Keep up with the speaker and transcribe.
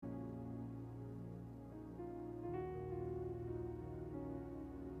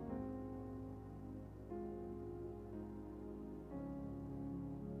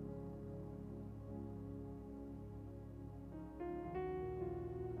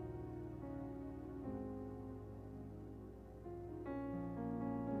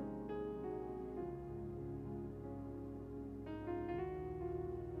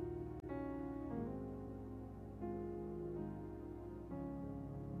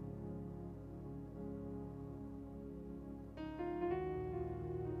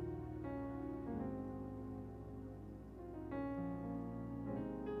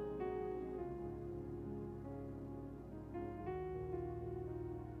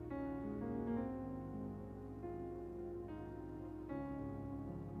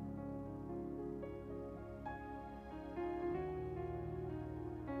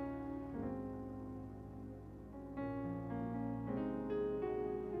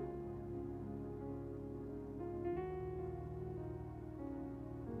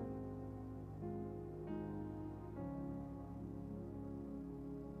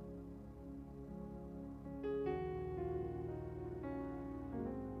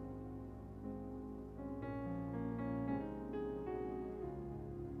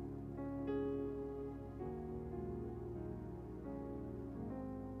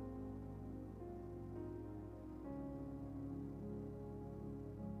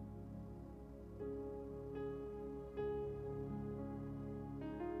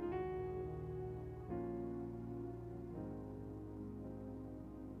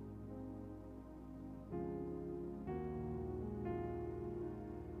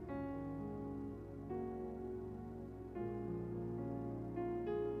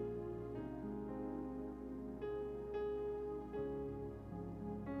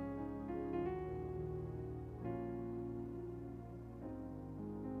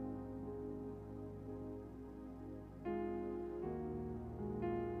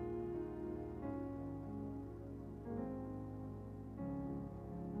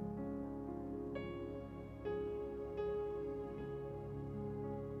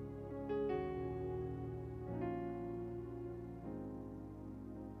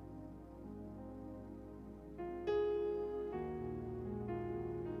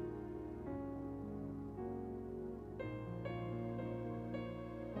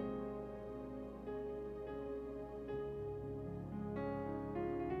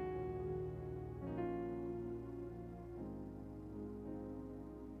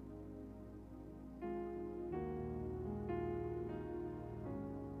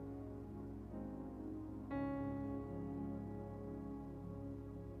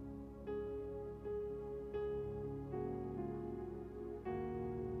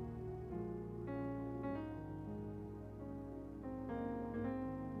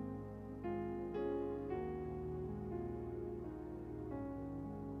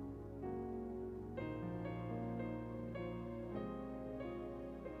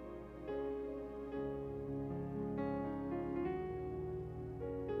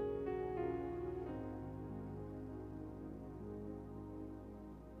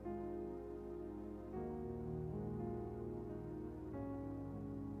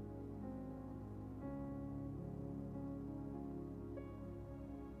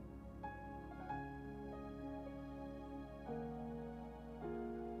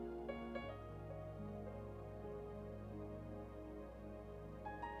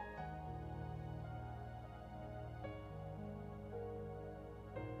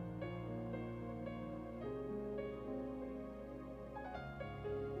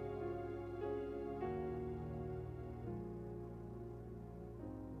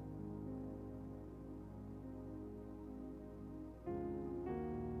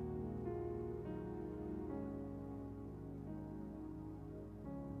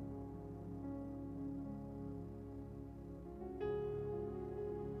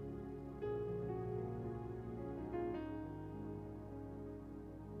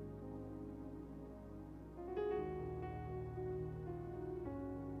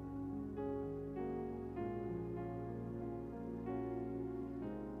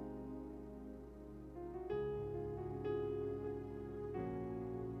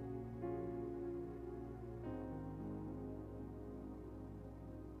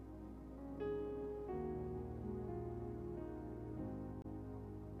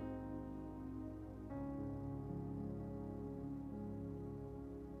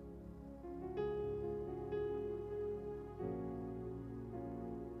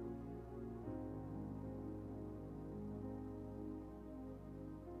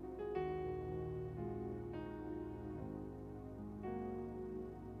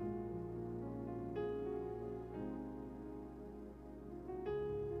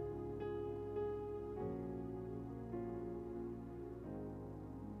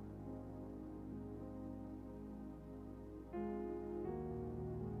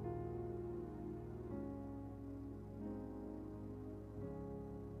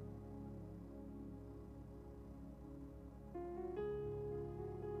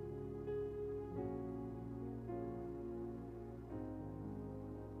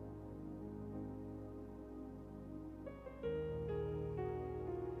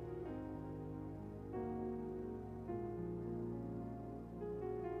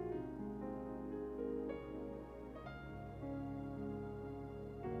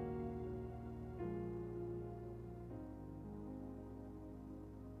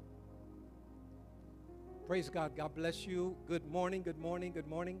Praise God. God bless you. Good morning, good morning, good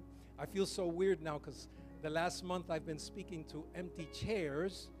morning. I feel so weird now because the last month I've been speaking to empty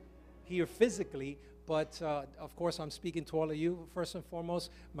chairs here physically, but of course I'm speaking to all of you. First and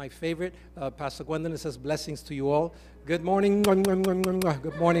foremost, my favorite, Pastor Gwendolyn says blessings to you all. Good morning.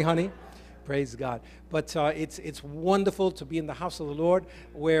 Good morning, honey. Praise God. But it's wonderful to be in the house of the Lord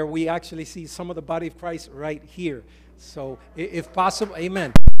where we actually see some of the body of Christ right here. So if possible,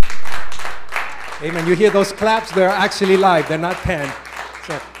 amen. Amen. You hear those claps? They're actually live. They're not panned.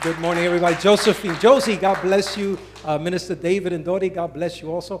 So good morning, everybody. Josephine, Josie, God bless you. Minister David and Dodi, God bless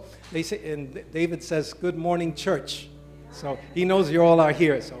you also. They say, and David says, good morning, church. So he knows you all are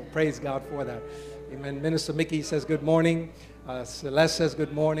here. So praise God for that. Amen. Minister Mickey says good morning. Celeste says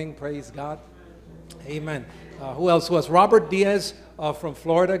good morning. Praise God. Amen. Who else was? Robert Diaz from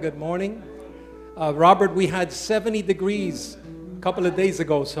Florida. Good morning. Robert, we had 70 degrees a couple of days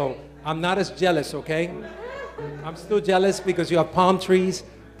ago, so I'm not as jealous, okay? I'm still jealous because you have palm trees,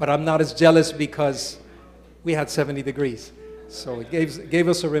 but I'm not as jealous because we had 70 degrees. So it gave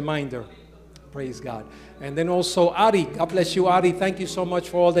us a reminder. Praise God. And then also Ari, God bless you, Ari. Thank you so much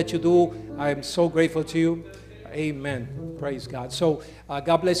for all that you do. I'm so grateful to you. Amen. Praise God. So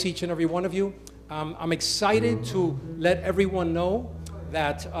God bless each and every one of you. I'm excited to let everyone know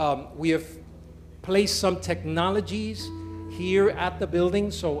that we have placed some technologies here at the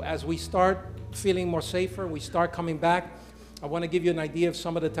building. So as we start feeling more safer, we start coming back, I want to give you an idea of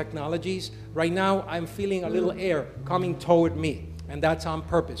some of the technologies. Right now, I'm feeling a little air coming toward me, and that's on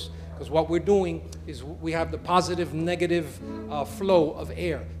purpose. Because what we're doing is we have the positive, negative flow of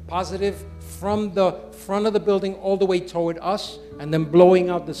air. Positive from the front of the building all the way toward us, and then blowing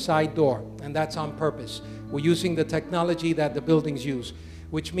out the side door. And that's on purpose. We're using the technology that the buildings use,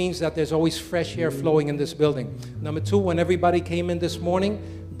 which means that there's always fresh air flowing in this building. Number two, when everybody came in this morning,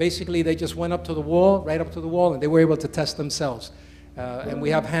 basically they just went up to the wall, right up to the wall, and they were able to test themselves. And we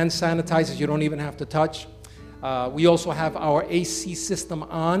have hand sanitizers you don't even have to touch. We also have our AC system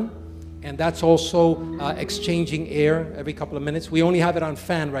on, and that's also exchanging air every couple of minutes. We only have it on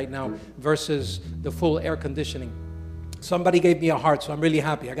fan right now versus the full air conditioning. Somebody gave me a heart, so I'm really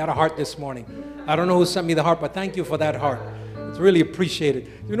happy. I got a heart this morning. I don't know who sent me the heart, but thank you for that heart. It's really appreciated.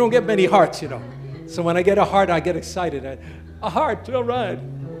 You don't get many hearts, you know. So when I get a heart, I get excited. A heart, all right.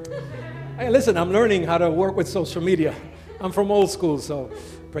 Hey, listen, I'm learning how to work with social media. I'm from old school, so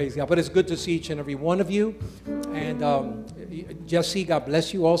praise God. But it's good to see each and every one of you. And Jesse, God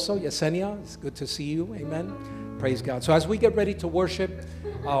bless you also. Yesenia, it's good to see you. Amen. Praise God. So as we get ready to worship,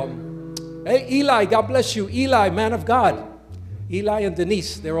 hey, Eli, God bless you. Eli, man of God. Eli and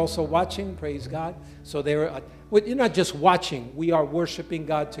Denise, they're also watching. Praise God. So they're... you're not just watching. We are worshiping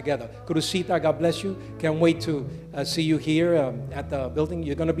God together. Cruzita, God bless you. Can't wait to see you here at the building.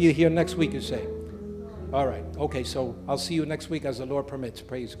 You're going to be here next week, you say? All right. Okay, so I'll see you next week as the Lord permits.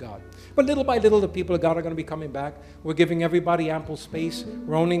 Praise God. But little by little, the people of God are going to be coming back. We're giving everybody ample space.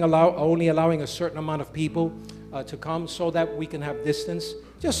 We're only allowing a certain amount of people to come so that we can have distance,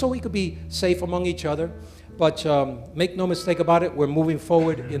 just so we could be safe among each other. But make no mistake about it, we're moving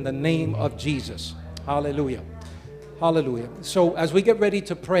forward in the name of Jesus. Hallelujah. Hallelujah. So as we get ready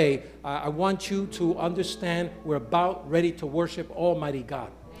to pray, I want you to understand we're about ready to worship Almighty God.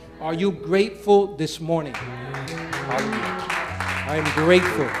 Are you grateful this morning? Hallelujah. I am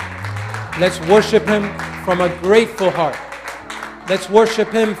grateful. Let's worship Him from a grateful heart. Let's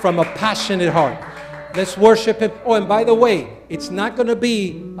worship Him from a passionate heart. Let's worship Him. Oh, and by the way, it's not going to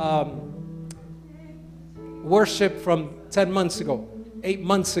be worship from 10 months ago, 8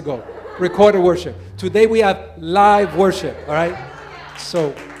 months ago. Recorded worship. Today we have live worship, all right?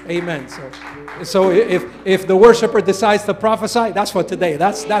 So, amen. So if the worshiper decides to prophesy, that's for today.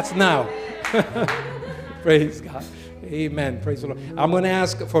 That's now. Praise God. Amen. Praise the Lord. I'm going to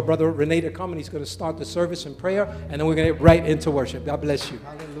ask for Brother Rene to come, and he's going to start the service in prayer, and then we're going to get right into worship. God bless you.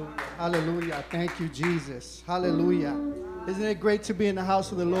 Hallelujah. Hallelujah. Thank you, Jesus. Hallelujah. Isn't it great to be in the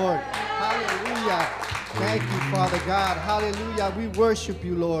house of the Lord? Hallelujah. Thank you, Father God. Hallelujah. We worship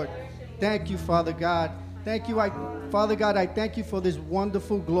you, Lord. Thank you, Father God. Thank you, Father God. I thank you for this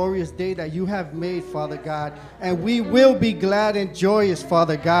wonderful, glorious day that you have made, Father God. And we will be glad and joyous,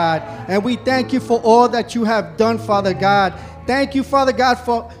 Father God. And we thank you for all that you have done, Father God. Thank you, Father God,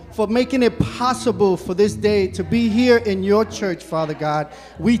 for making it possible for this day to be here in your church, Father God.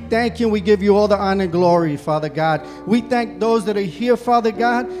 We thank you and we give you all the honor and glory, Father God. We thank those that are here, Father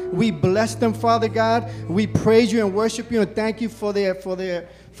God. We bless them, Father God. We praise you and worship you and thank you for who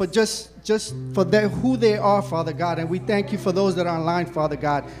they are, Father God. And we thank you for those that are online, Father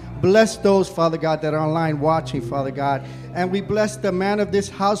God. Bless those, Father God, that are online watching, Father God. And we bless the man of this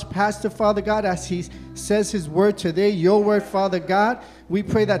house, Pastor, Father God, as he says his word today, your word, Father God. We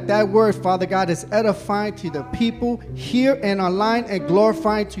pray that that word, Father God, is edifying to the people here and online and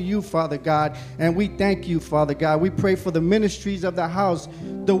glorifying to you, Father God. And we thank you, Father God. We pray for the ministries of the house,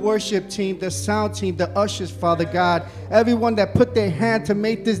 the worship team, the sound team, the ushers, Father God. Everyone that put their hand to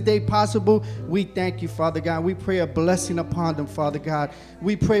make this day possible, we thank you, Father God. We pray a blessing upon them, Father God.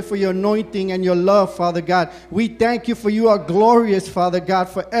 We pray for your anointing and your love, Father God. We thank you for you are glorious, Father God,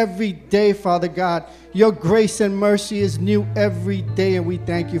 for every day, Father God. Your grace and mercy is new every day, and we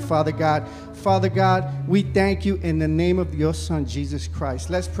thank you, Father God. Father God, we thank you in the name of your Son, Jesus Christ.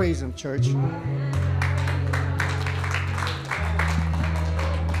 Let's praise him, church.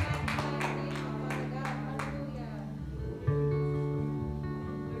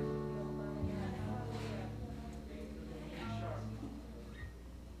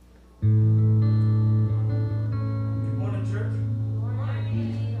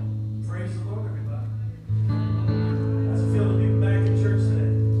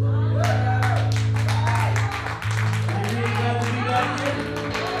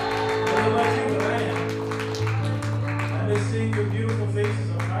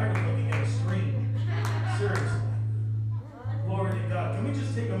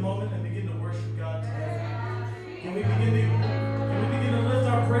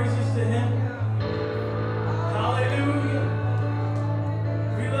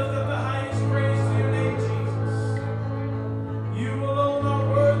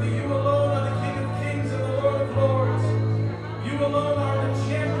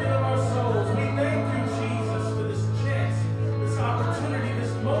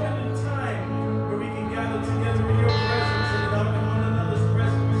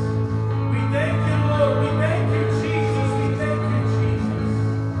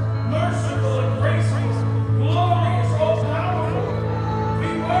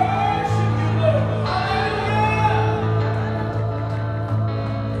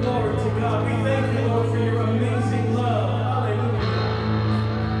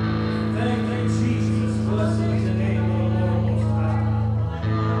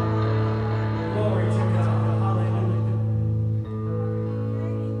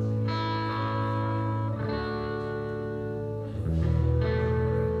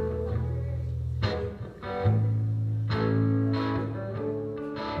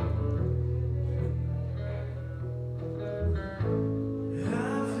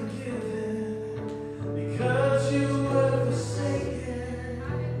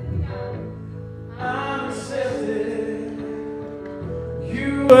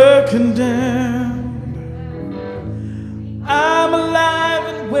 Condemned, I'm alive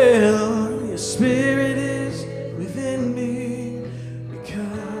and well. Your spirit is within me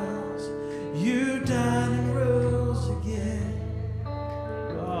because you died and rose again.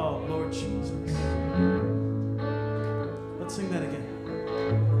 Oh, Lord Jesus. Let's sing that again.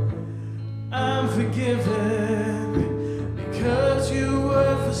 I'm forgiven because you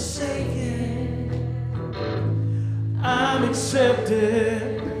were forsaken. I'm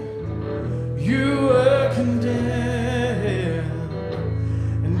accepted. You were condemned,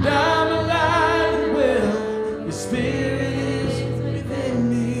 and I'm alive and well. Your spirit is within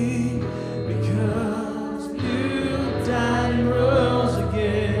me because you died and rose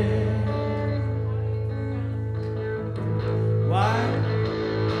again. Why?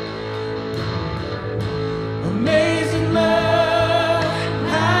 Amazing love,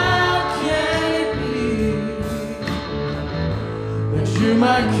 how can it be that you,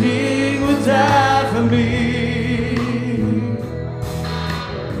 my King, die for me?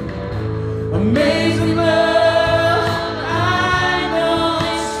 Amazing love, I know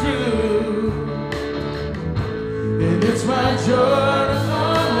it's true, and it's my joy to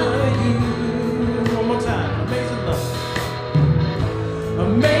honor you. One more time. Amazing love.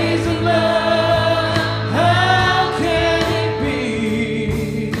 Amazing love, how can it be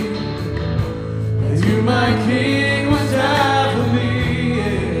that you, my King, would die for me?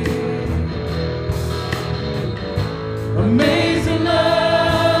 Amazing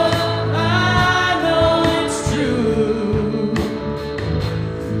love, I know it's true,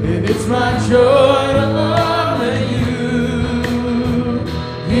 and it's my joy to honor you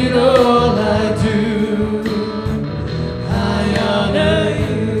in all I do. I honor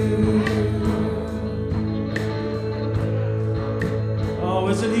you. Oh,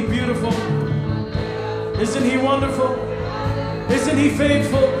 isn't he beautiful? Isn't he wonderful? Isn't he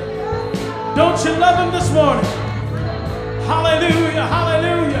faithful? Don't you love him this morning? Hallelujah,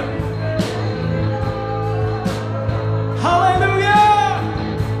 hallelujah. Hallelujah.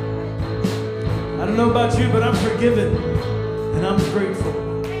 don't know about you, but I'm forgiven and I'm grateful.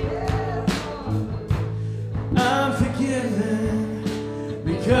 I'm forgiven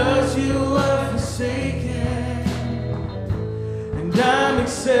because you were forsaken, and I'm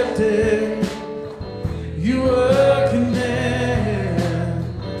accepted. You were condemned,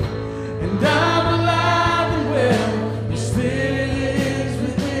 and I'm alive and well. Your spirit is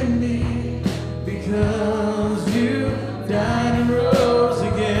within me because you died and rose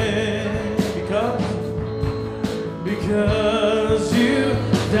again. Because you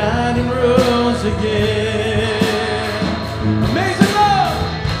died and rose again. Amazing love,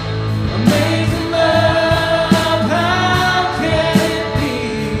 amazing love. How can it be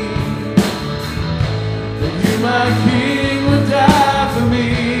that you, my King, would die for me?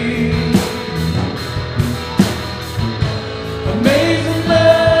 Amazing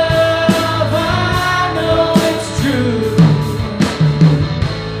love, I know it's true,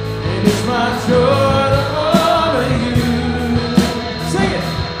 and it's my joy to honor you. Sing it.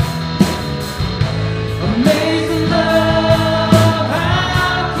 Amazing love,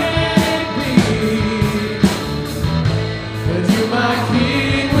 how can it be that you, my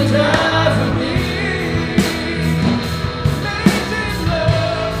King, would die for me?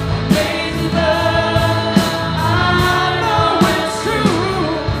 Amazing love, I know it's true.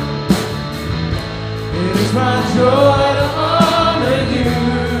 It is my joy to honor you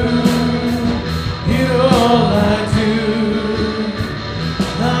in all I do.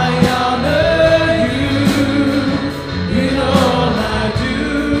 I honor you in all I do,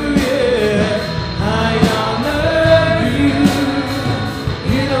 yeah. I honor you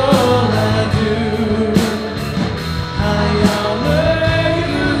in all I do. I honor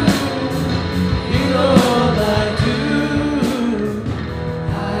you in all I do.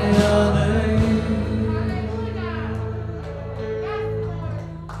 I honor you.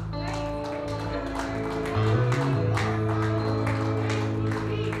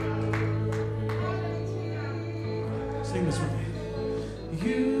 Sing this with me.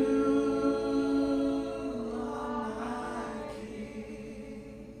 You are my King.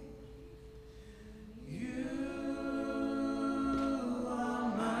 You are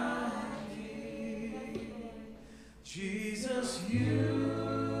my King. Jesus, you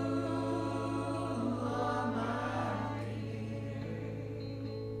are my King.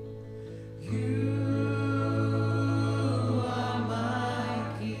 You are my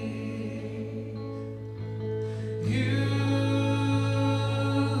King. You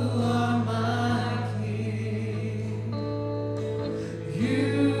are my King.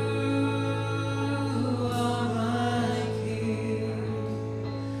 You are my King.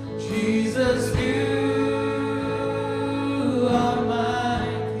 Jesus, you are my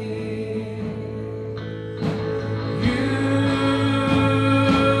King. You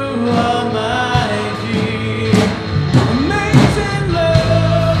are my King. Amazing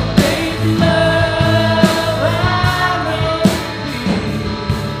love, amazing love, I know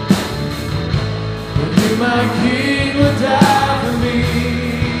that you, my King, would die for me.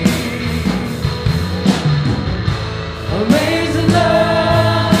 Amazing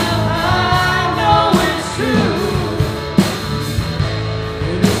love, I know it's true.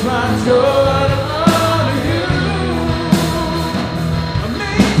 It is my joy to honor you.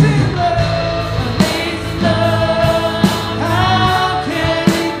 Amazing love, how can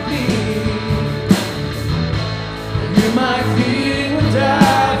it be that you, my King, would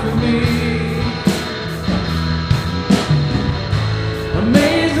die for me?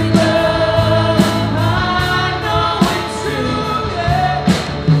 Amazing love, I know it's true, yeah.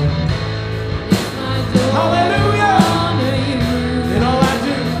 Hallelujah. In all I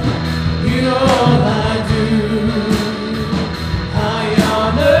do, in all I do, I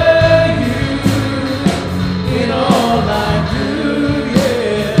honor you. In all I do,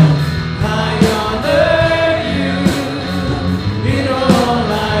 yeah, I honor you. In all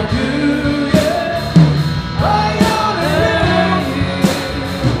I do, yeah, I honor you.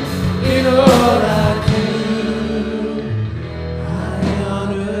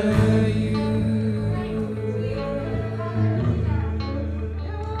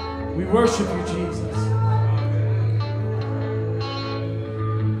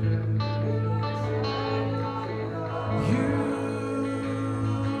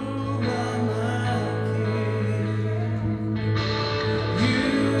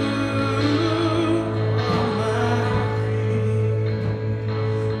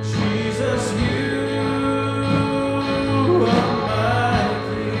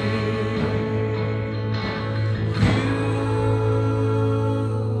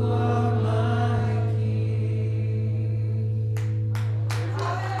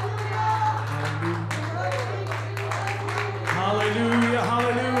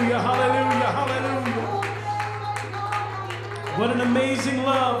 an amazing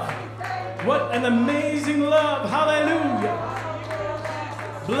love. What an amazing love. Hallelujah.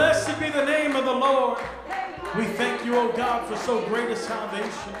 Blessed be the name of the Lord. We thank you, oh God, for so great a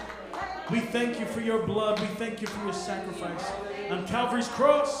salvation. We thank you for your blood. We thank you for your sacrifice on Calvary's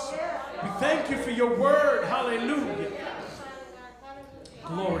cross. We thank you for your word. Hallelujah.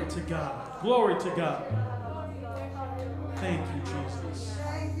 Glory to God. Glory to God. Thank you, Jesus.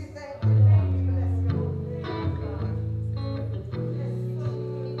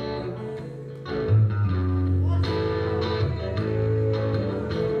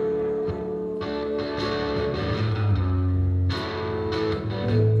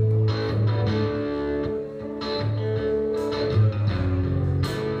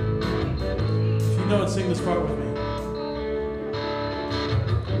 If you know it, sing this part with me.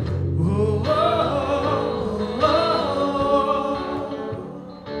 Oh, oh,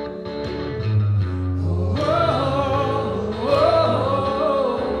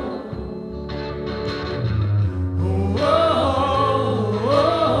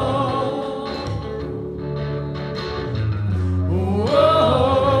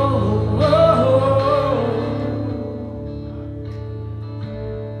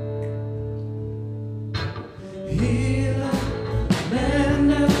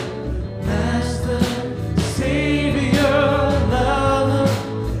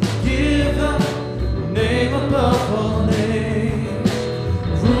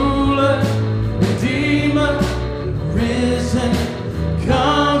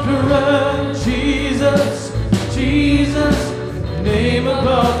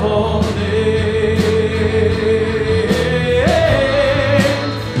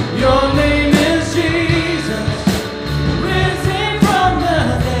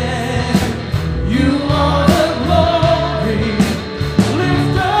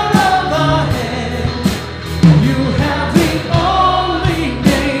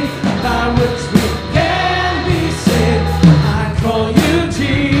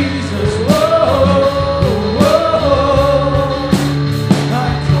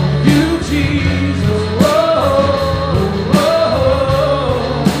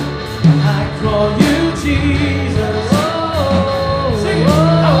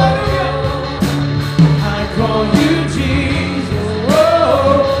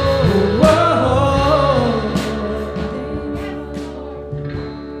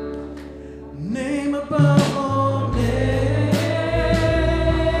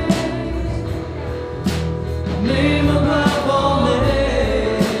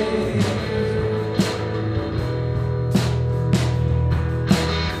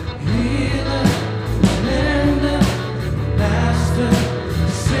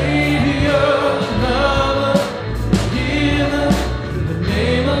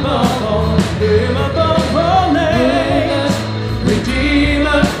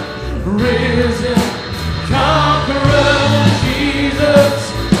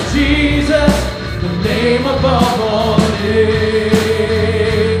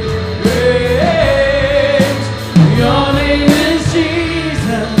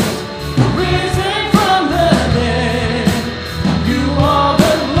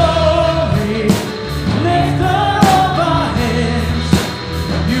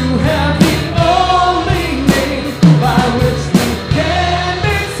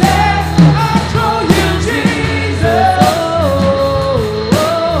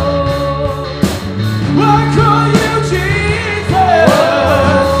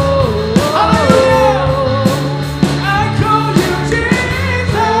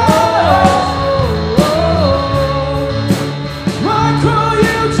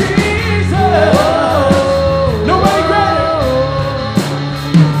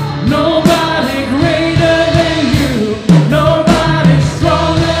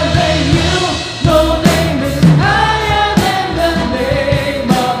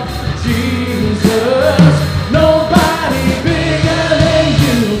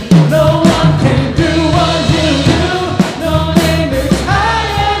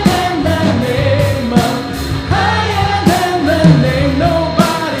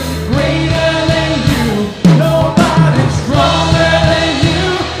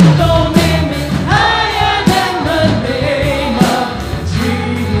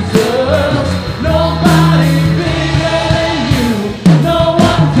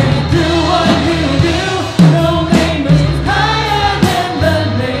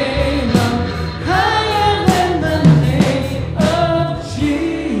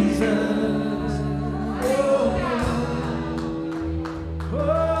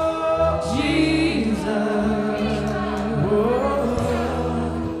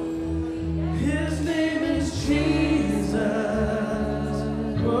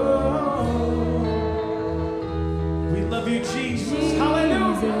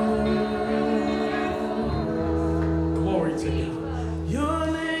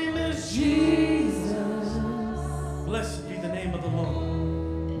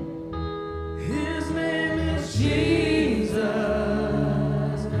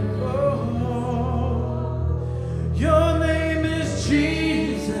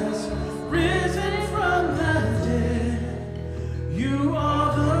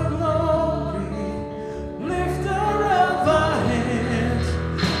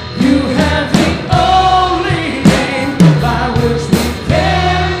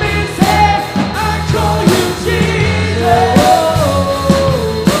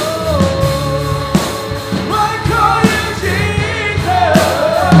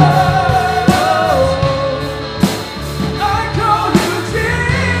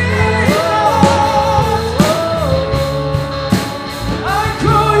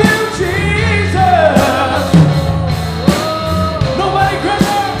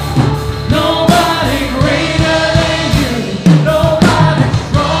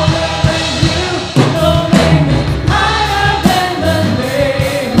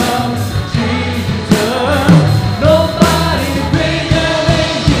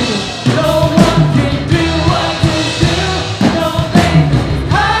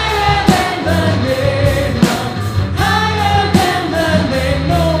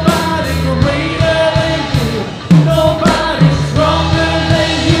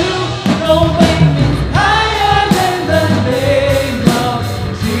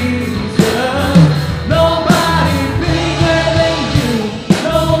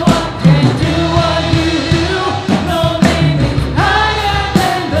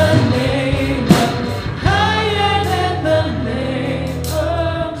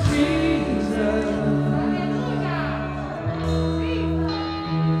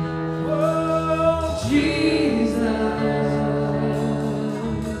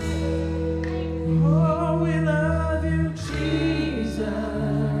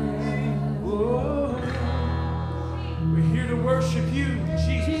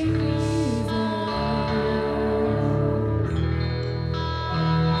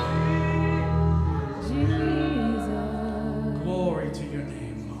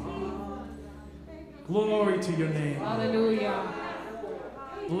 Glory to your name. Hallelujah.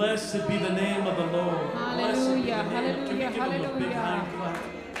 Blessed be the name of the Lord. Hallelujah. Blessed be the name. Can we give him a big hand clap?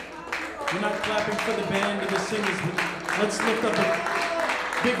 We're not clapping for the band or the singers, but let's lift up a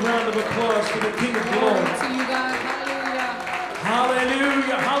big round of applause for the King of Glory. Glory to you, God.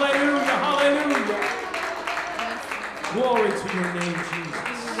 Hallelujah, Hallelujah. hallelujah, hallelujah. Glory to your name, Jesus.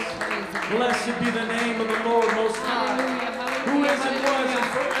 Blessed be the name of the Lord Most High, who is and was and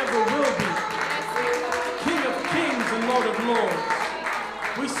forever will be, King of kings and Lord of lords.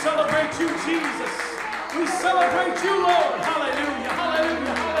 We celebrate you, Jesus. We celebrate you, Lord. Hallelujah,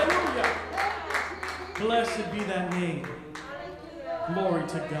 hallelujah, hallelujah. Blessed be that name. Glory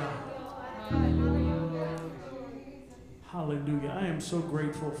to God. Hallelujah. I am so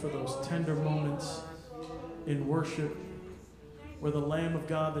grateful for those tender moments in worship where the Lamb of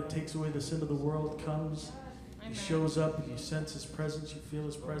God that takes away the sin of the world comes. He shows up, you sense his presence, you feel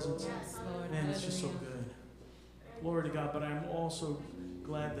his presence. Man, it's just so good. Glory to God. But I'm also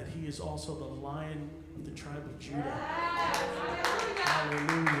glad that he is also the Lion of the tribe of Judah.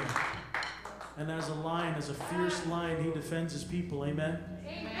 Hallelujah. And as a lion, as a fierce lion, he defends his people. Amen?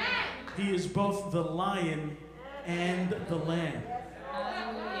 Amen. He is both the lion and the lamb.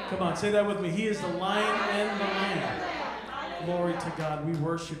 Come on, say that with me. He is the lion and the lamb. Glory to God. We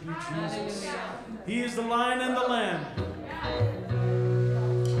worship you, Jesus. He is the lion and the lamb.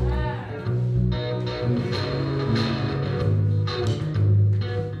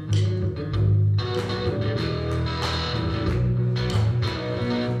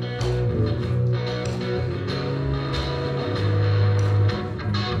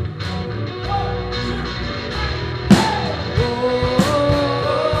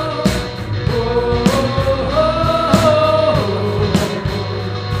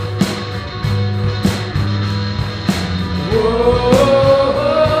 Whoa.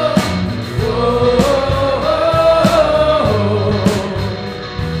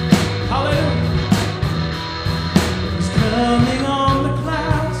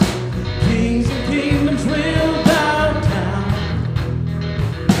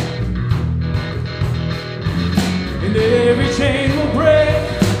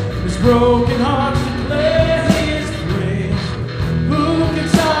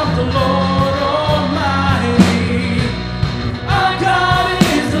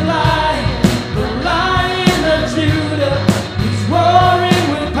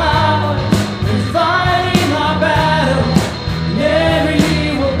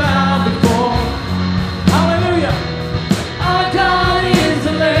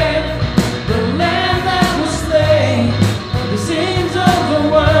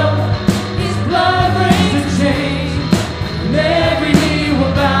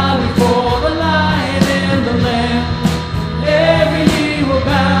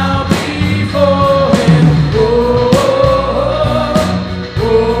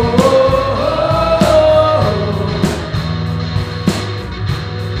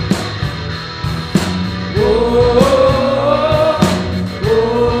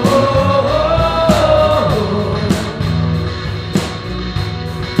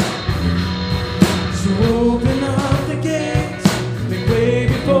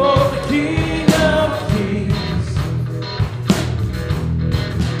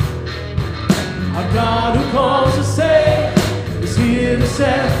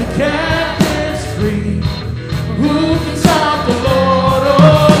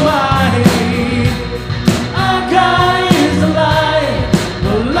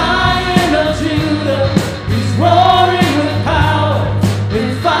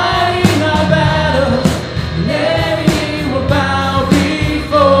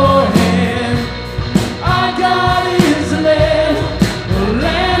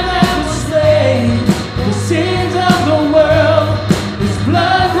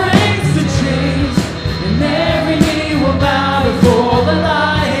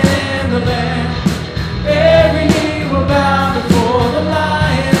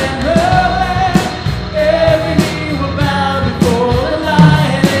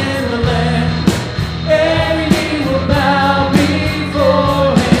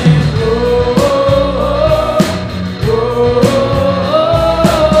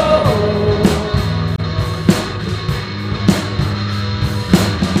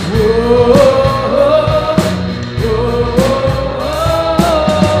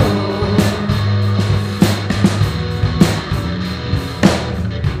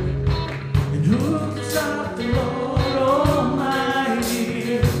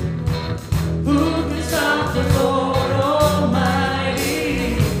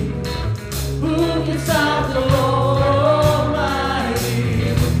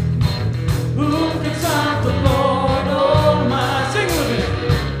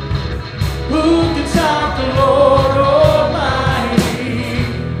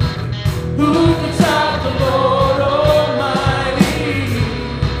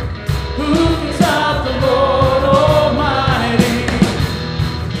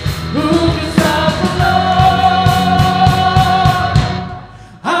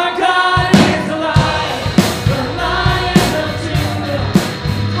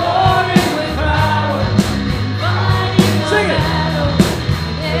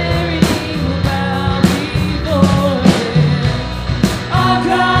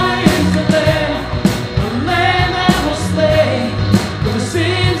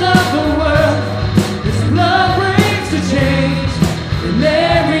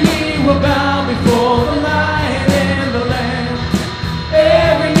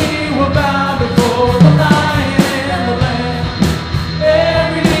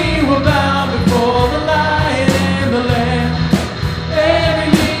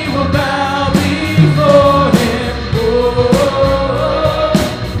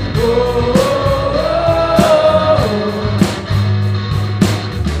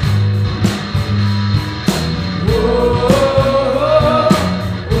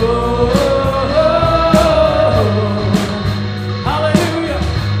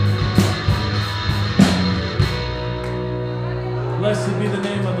 the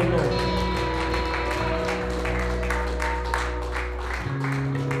name of the Lord.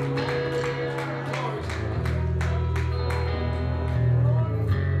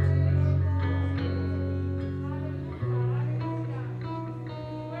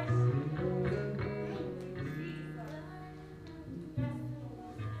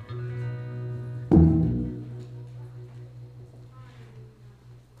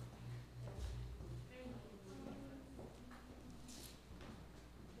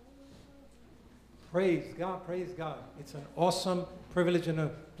 Praise God, praise God. It's an awesome privilege and a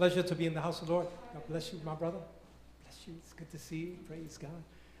pleasure to be in the house of the Lord. God bless you, my brother. Bless you. It's good to see you. Praise God.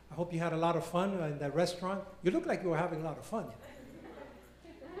 I hope you had a lot of fun in that restaurant. You look like you were having a lot of fun.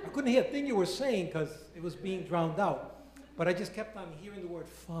 I couldn't hear a thing you were saying because it was being drowned out. But I just kept on hearing the word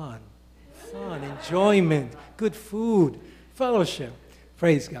fun, enjoyment, good food, fellowship.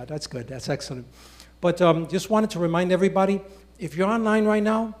 Praise God. That's good. That's excellent. But just wanted to remind everybody, if you're online right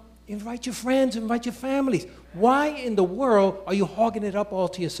now, invite your friends, invite your families. Why in the world are you hogging it up all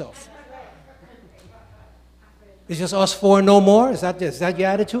to yourself? It's just us four, no more? Is that your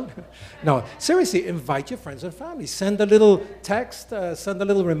attitude? No, seriously, invite your friends and family. Send a little text, send a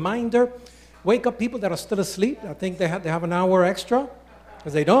little reminder. Wake up people that are still asleep. I think they have an hour extra,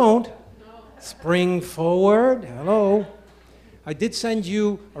 because they don't. Spring forward. Hello. I did send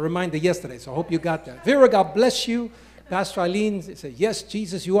you a reminder yesterday, so I hope you got that. Vera, God bless you. Pastor Eileen said, yes,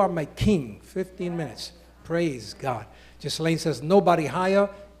 Jesus, you are my king. 15 minutes. Praise God. Ghislaine says, nobody higher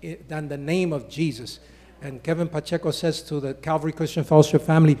than the name of Jesus. And Kevin Pacheco says to the Calvary Christian Fellowship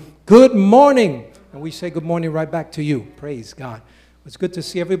family, good morning. And we say good morning right back to you. Praise God. It's good to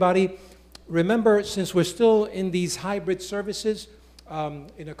see everybody. Remember, since we're still in these hybrid services,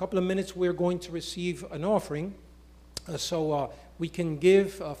 in a couple of minutes we're going to receive an offering. So we can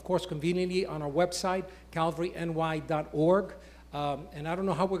give, of course, conveniently on our website, calvaryny.org. And I don't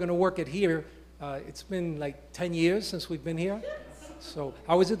know how we're going to work it here. It's been like 10 years since we've been here. So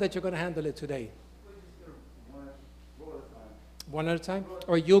how is it that you're going to handle it today? One at a time?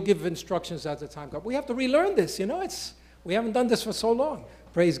 Or you'll give instructions as the time comes. We have to relearn this, you know. We haven't done this for so long.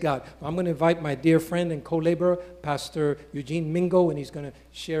 Praise God. I'm going to invite my dear friend and co-laborer, Pastor Eugene Mingo, and he's going to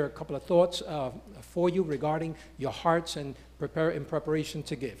share a couple of thoughts for you regarding your hearts and in preparation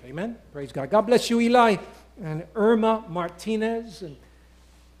to give. Amen? Praise God. God bless you, Eli, and Irma Martinez, and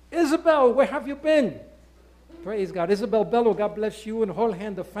Isabel, where have you been? Praise God. Isabel Bello, God bless you, and the whole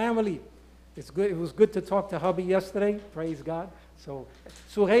hand of family. It's good. It was good to talk to hubby yesterday. Praise God. So,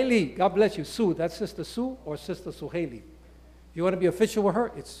 Suhaili, God bless you. Sue, that's Sister Sue or Sister Suhaili? If you want to be official with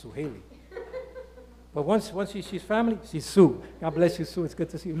her, it's Suhaili. But once she's family, she's Sue. God bless you, Sue. It's good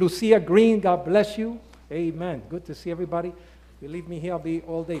to see you. Lucia Green, God bless you. Amen. Good to see everybody. If you leave me here, I'll be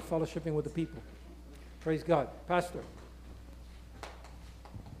all day fellowshipping with the people. Praise God. Pastor.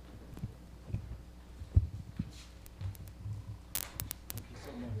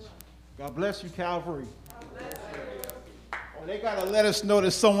 God bless you, Calvary. Oh, they got to let us know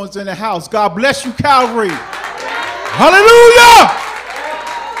that someone's in the house. God bless you, Calvary. Hallelujah.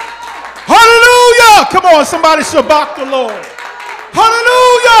 Hallelujah. Come on, somebody shabak the Lord.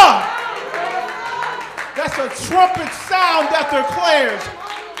 Hallelujah. That's a trumpet sound that declares.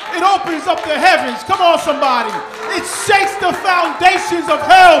 It opens up the heavens. Come on, somebody. It shakes the foundations of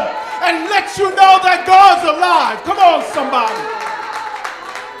hell and lets you know that God's alive. Come on, somebody.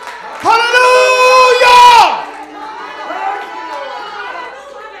 Hallelujah!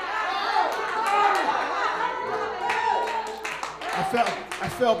 I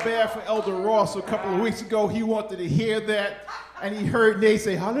felt bad for Elder Ross a couple of weeks ago. He wanted to hear that, and he heard Nate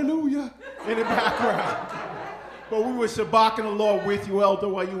say, hallelujah, in the background. But we were shabbaking the Lord with you, Elder,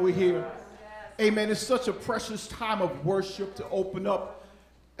 while you were here. Amen. It's such a precious time of worship to open up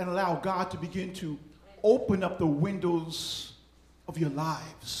and allow God to begin to open up the windows of your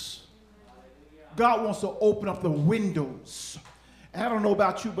lives. God wants to open up the windows. And I don't know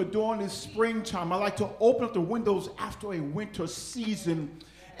about you, but during this springtime, I like to open up the windows after a winter season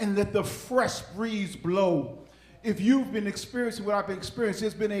and let the fresh breeze blow. If you've been experiencing what I've been experiencing,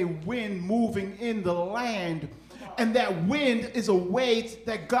 there's been a wind moving in the land. And that wind is a way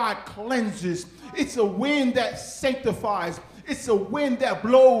that God cleanses. It's a wind that sanctifies. It's a wind that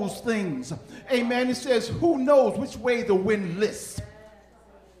blows things. Amen. It says, who knows which way the wind lists?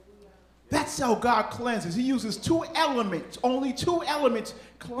 That's how God cleanses. He uses two elements, only two elements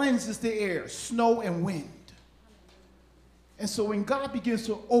cleanses the air, snow and wind. And so when God begins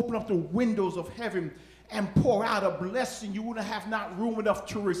to open up the windows of heaven and pour out a blessing you wouldn't have not room enough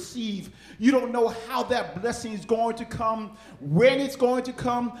to receive, you don't know how that blessing is going to come, when it's going to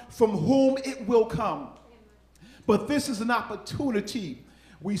come, from whom it will come. But this is an opportunity.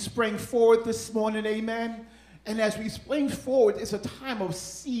 We sprang forward this morning, amen. And as we spring forward, it's a time of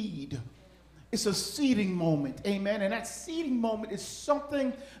seed. It's a seeding moment, amen. And that seeding moment is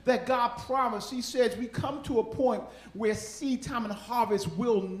something that God promised. He says we come to a point where seed time and harvest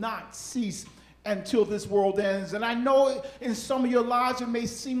will not cease until this world ends. And I know in some of your lives it may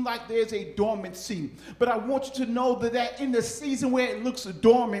seem like there's a dormancy, but I want you to know that in the season where it looks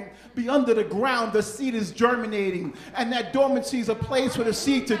dormant, be under the ground, the seed is germinating. And that dormancy is a place for the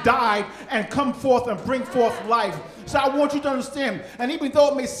seed to die and come forth and bring forth life. So I want you to understand, and even though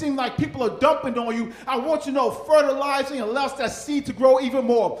it may seem like people are dumping on you, I want you to know fertilizing allows that seed to grow even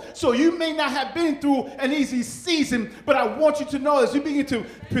more. So you may not have been through an easy season, but I want you to know as you begin to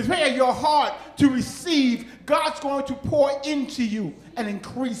prepare your heart to receive, God's going to pour into you and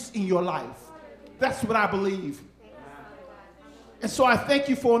increase in your life. That's what I believe. And so I thank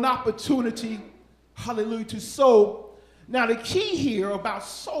you for an opportunity, hallelujah, to sow. Now the key here about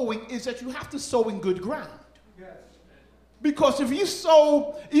sowing is that you have to sow in good ground. Because if you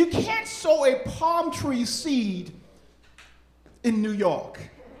sow, you can't sow a palm tree seed in New York.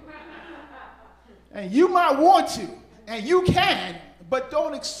 And you might want to, and you can, but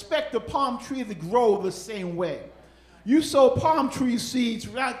don't expect the palm tree to grow the same way. You sow palm tree seeds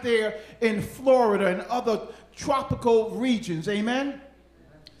right there in Florida and other tropical regions, amen?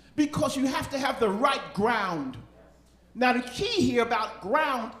 Because you have to have the right ground. Now the key here about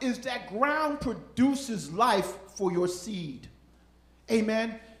ground is that ground produces life for your seed.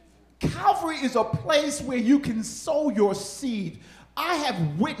 Amen. Calvary is a place where you can sow your seed. I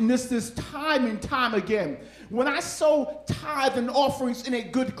have witnessed this time and time again. When I sow tithe and offerings in a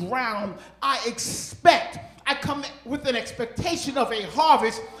good ground, I come with an expectation of a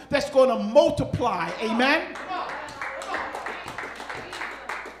harvest that's going to multiply. Amen.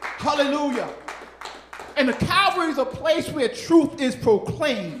 Hallelujah. And the Calvary is a place where truth is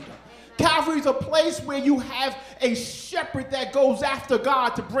proclaimed. Calvary is a place where you have a shepherd that goes after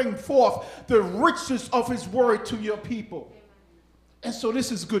God to bring forth the riches of his word to your people. And so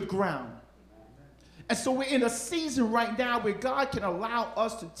this is good ground. And so we're in a season right now where God can allow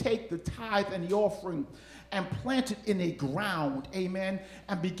us to take the tithe and the offering and plant it in a ground, amen,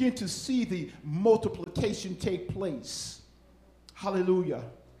 and begin to see the multiplication take place. Hallelujah.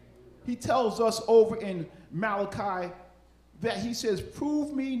 He tells us over in Malachi that he says,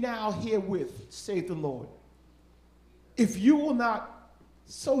 prove me now herewith, saith the Lord. If you will not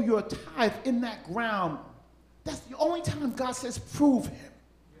sow your tithe in that ground, that's the only time God says prove him.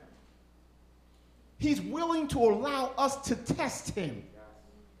 He's willing to allow us to test him.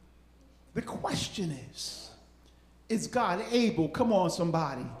 The question is God able, come on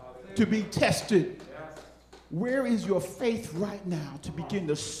somebody, to be tested? Where is your faith right now to begin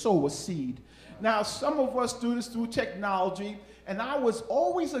to sow a seed? Now, some of us do this through technology, and I was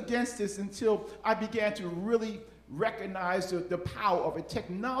always against this until I began to really recognize the power of it.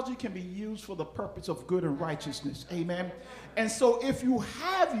 Technology can be used for the purpose of good and righteousness. Amen. And so if you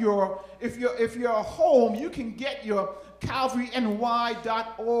have if you're a home, you can get your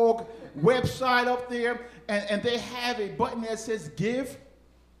calvaryny.org website up there, and they have a button that says give.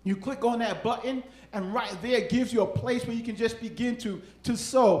 You click on that button, and right there it gives you a place where you can just begin to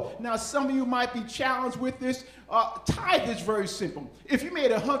sow. Now, some of you might be challenged with this. Tithe is very simple. If you made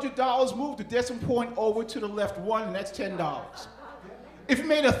 $100, move the decimal point over to the left one, and that's $10. If you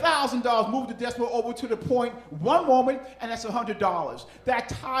made $1,000, move the decimal over to the point one moment, and that's $100. That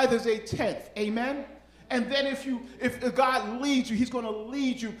tithe is a tenth. Amen? And then if God leads you, he's going to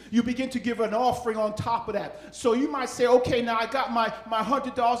lead you. You begin to give an offering on top of that. So you might say, okay, now I got my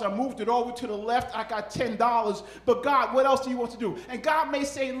 $100. I moved it over to the left. I got $10. But God, what else do you want to do? And God may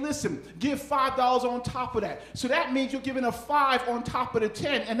say, listen, give $5 on top of that. So that means you're giving a 5 on top of the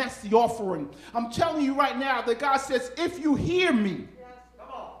 10, and that's the offering. I'm telling you right now that God says, if you hear me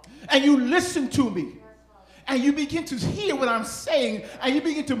and you listen to me, and you begin to hear what I'm saying, and you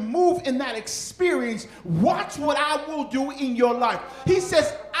begin to move in that experience, watch what I will do in your life. He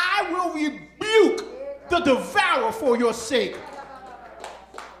says, I will rebuke the devourer for your sake.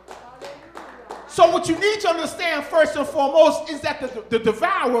 So what you need to understand first and foremost is that the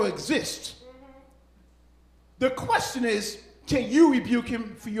devourer exists. The question is, can you rebuke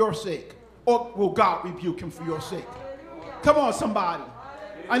him for your sake? Or will God rebuke him for your sake? Come on, somebody.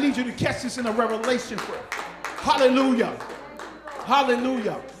 I need you to catch this in a revelation. Hallelujah.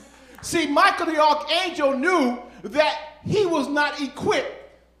 Hallelujah. See, Michael the archangel knew that he was not equipped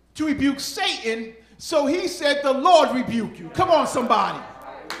to rebuke Satan, so he said, the Lord rebuke you. Come on, somebody.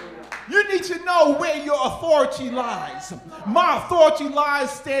 You need to know where your authority lies. My authority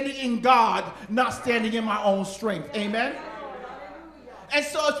lies standing in God, not standing in my own strength. Amen? And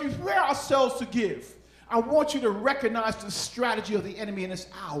so as we prepare ourselves to give, I want you to recognize the strategy of the enemy in this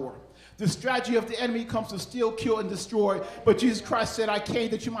hour. The strategy of the enemy comes to steal, kill, and destroy. But Jesus Christ said, I came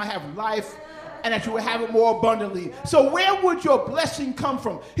that you might have life and that you will have it more abundantly. So where would your blessing come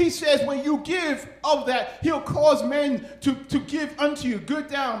from? He says when you give of that, he'll cause men to give unto you. Good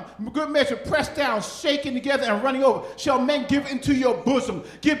measure, pressed down, shaken together, and running over. Shall men give into your bosom.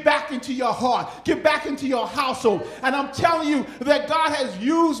 Give back into your heart. Give back into your household. And I'm telling you that God has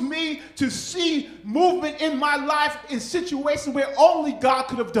used me to see movement in my life in situations where only God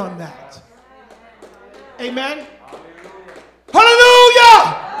could have done that. Amen?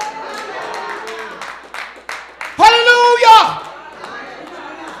 Hallelujah! Hallelujah!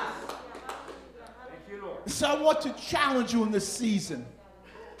 So I want to challenge you in this season.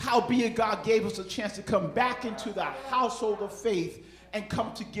 Howbeit God gave us a chance to come back into the household of faith and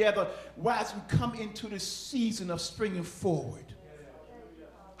come together as we come into this season of springing forward.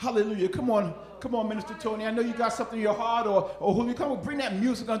 Hallelujah. Come on, Minister Tony. I know you got something in your heart, or who you come, bring that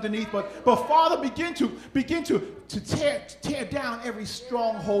music underneath. But Father, begin to tear down every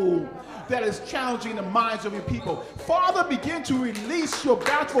stronghold that is challenging the minds of your people. Father, begin to release your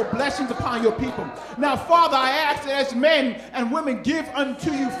bountiful blessings upon your people. Now, Father, I ask that as men and women give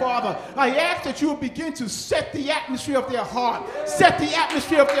unto you, Father, I ask that you will begin to set the atmosphere of their heart, set the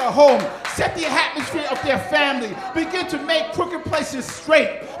atmosphere of their home, set the atmosphere of their family. Begin to make crooked places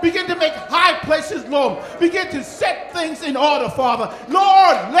straight. Begin to make high places low. Begin to set things in order, Father.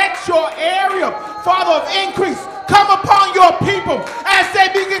 Lord, let your area, Father, of increase come upon your people as they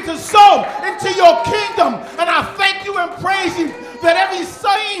begin to sow into your kingdom. And I thank you and praise you that every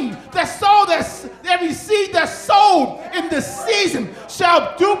seed that's sowed in this season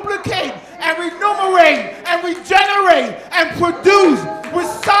shall duplicate and remunerate and regenerate and produce with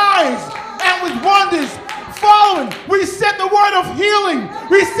signs and with wonders following. We send the word of healing.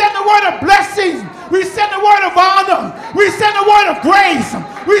 We send the word of blessings. We send the word of honor. We send the word of grace.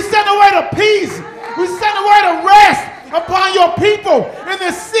 We send the word of peace. We send the word of rest upon your people in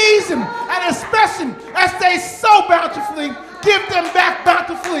this season, and especially as they sow bountifully, give them back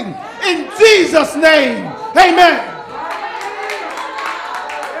bountifully. In Jesus' name, amen.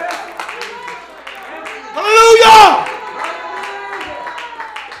 Hallelujah.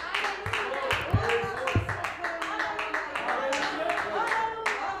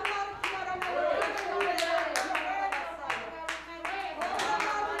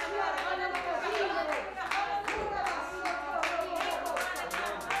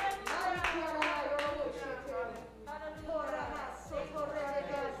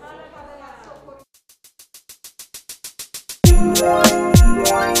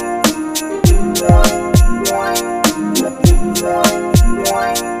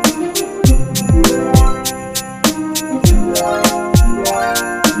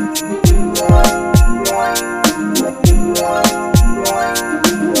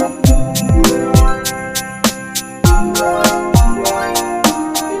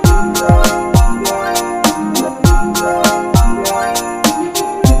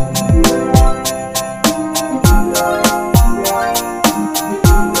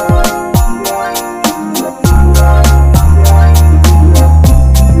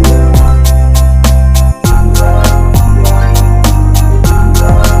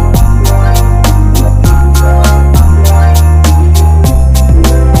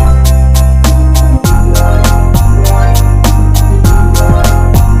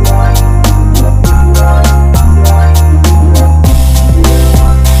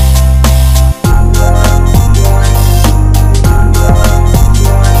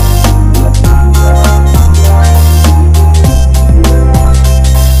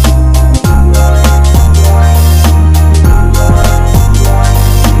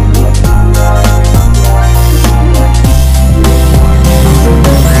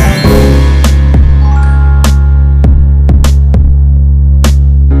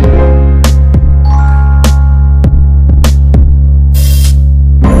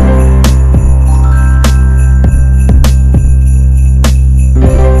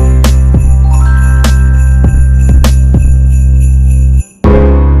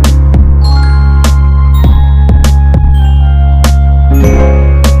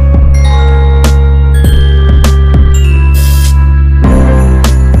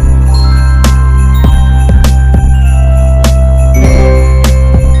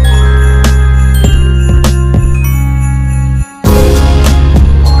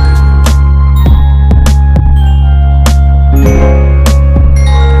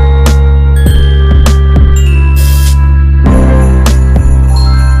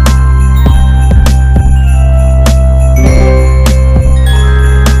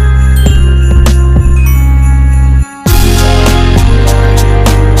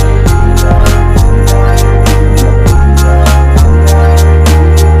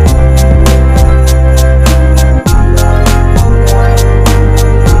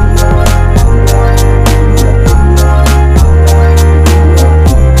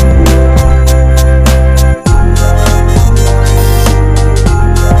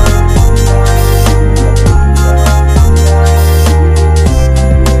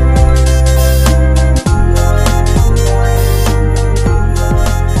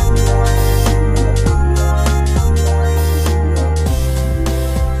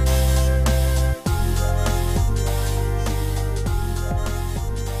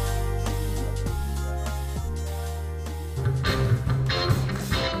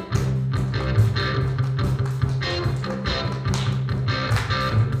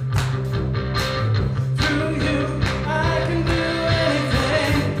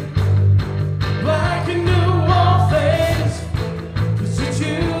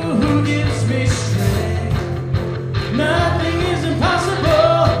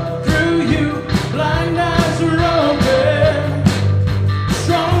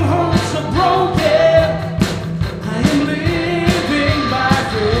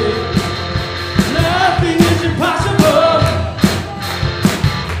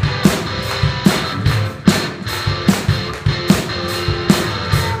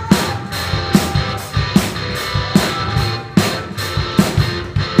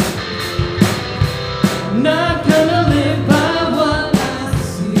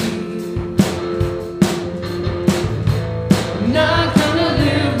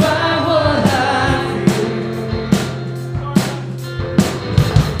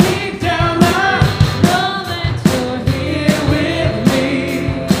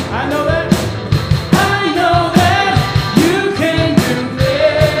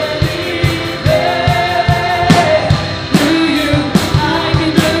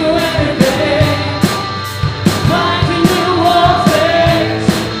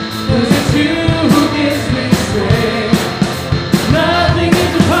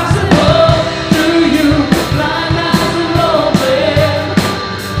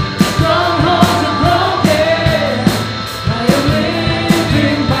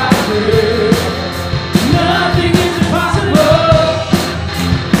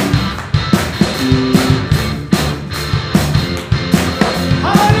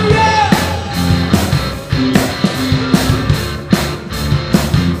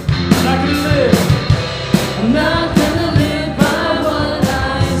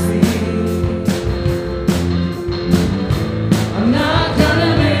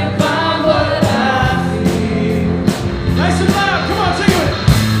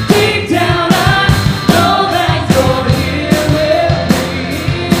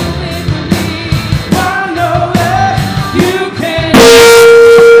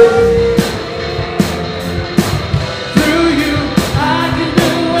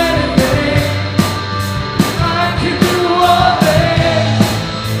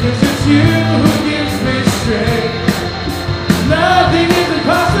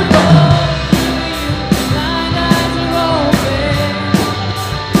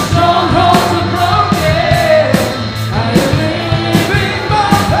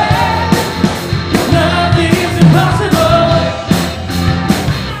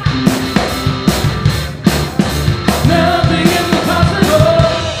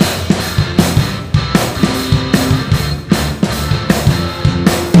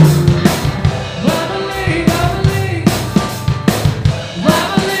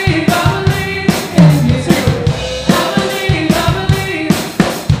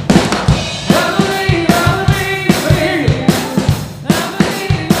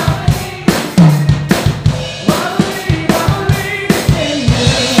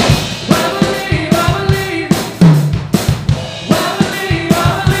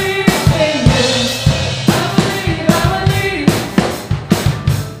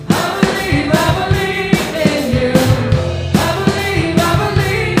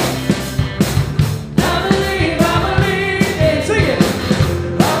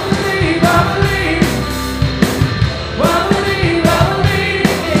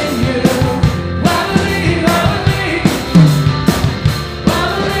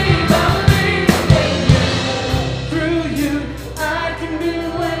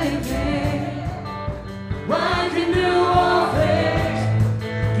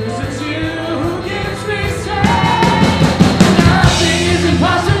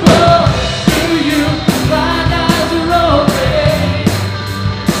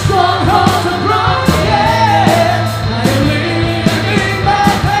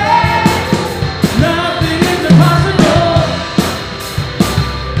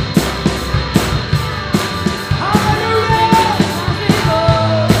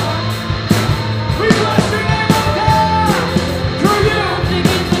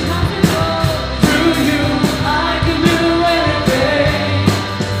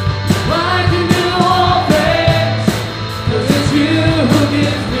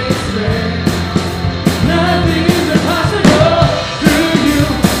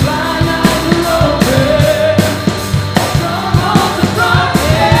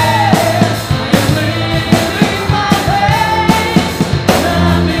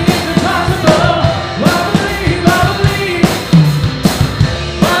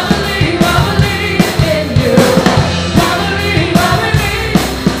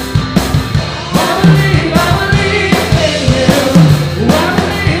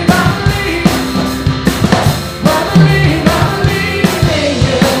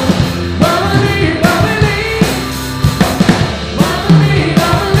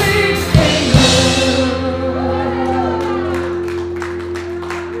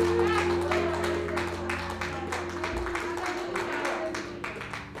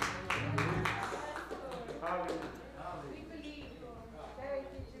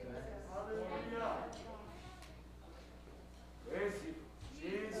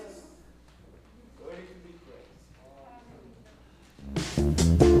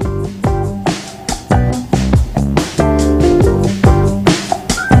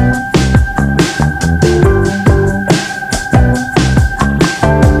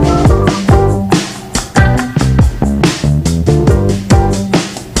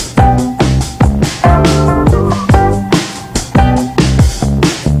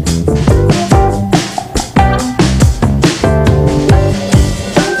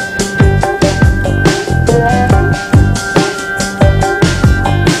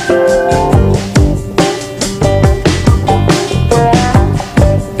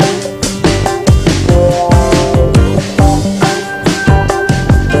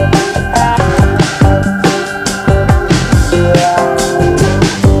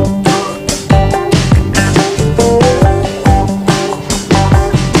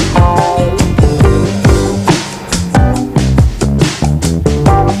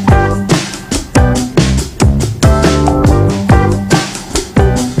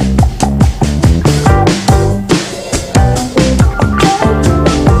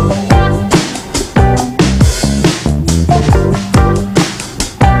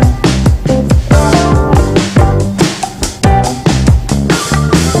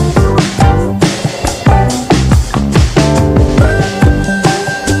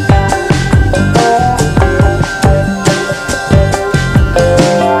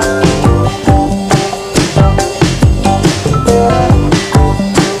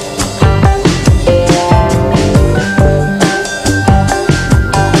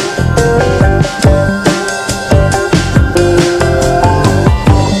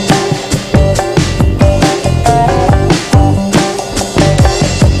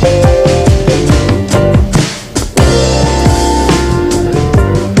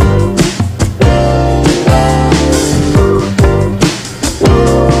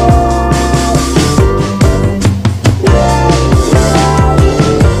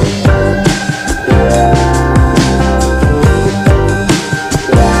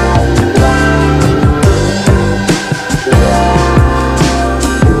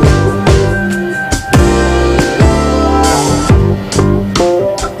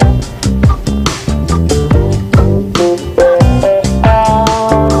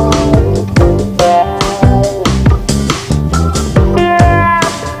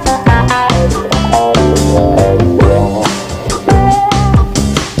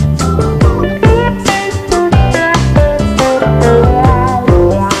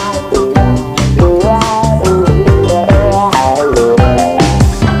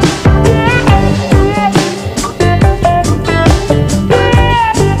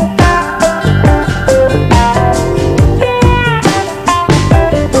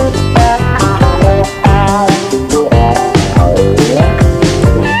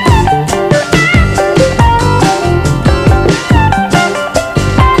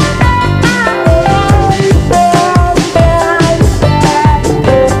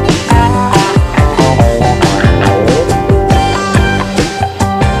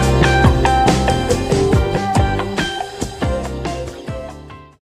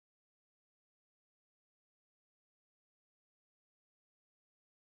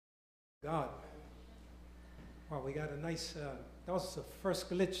 God. Well, we got a nice, that was the first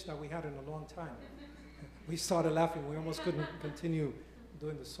glitch that we had in a long time. We started laughing. We almost couldn't continue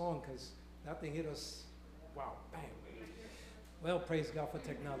doing the song because that thing hit us, wow, bam. Well, praise God for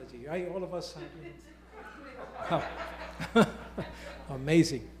technology, right? All of us.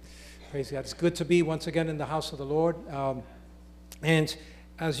 Amazing. Praise God. It's good to be once again in the house of the Lord. And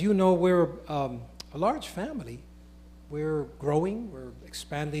as you know, we're a large family. We're growing. We're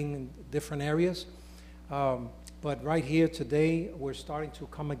expanding in different areas. But right here today, we're starting to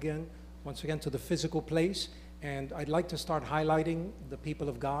come again, once again, to the physical place. And I'd like to start highlighting the people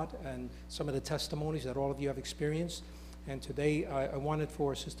of God and some of the testimonies that all of you have experienced. And today, I wanted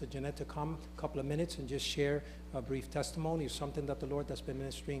for Sister Jeanette to come a couple of minutes and just share a brief testimony of something that the Lord has been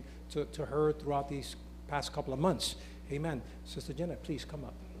ministering to her throughout these past couple of months. Amen. Sister Jeanette, please come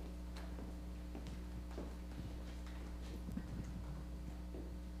up.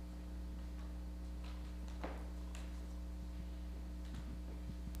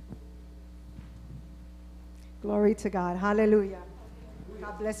 Glory to God. Hallelujah.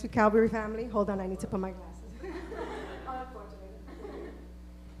 God bless you, Calvary family. Hold on, I need to put my glasses.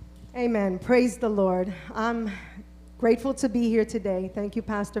 Amen. Praise the Lord. I'm grateful to be here today. Thank you,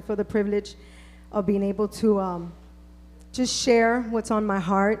 Pastor, for the privilege of being able to just share what's on my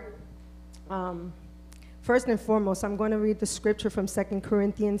heart. First and foremost, I'm going to read the scripture from 2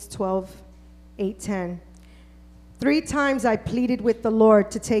 Corinthians 12:8-10. 3 times I pleaded with the Lord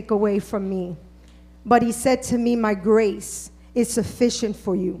to take away from me. But he said to me, my grace is sufficient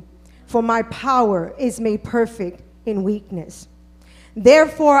for you, for my power is made perfect in weakness.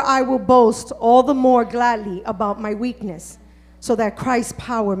 Therefore, I will boast all the more gladly about my weakness, so that Christ's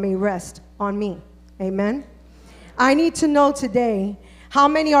power may rest on me. Amen. I need to know today, how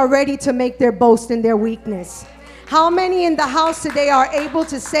many are ready to make their boast in their weakness? How many in the house today are able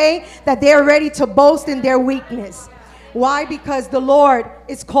to say that they are ready to boast in their weakness? Why? Because the Lord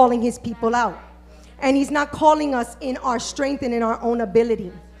is calling his people out. And he's not calling us in our strength and in our own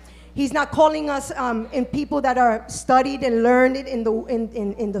ability. He's not calling us in people that are studied and learned in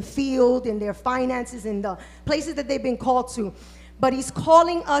the field, in their finances, in the places that they've been called to. But he's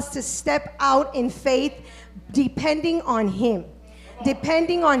calling us to step out in faith, depending on him.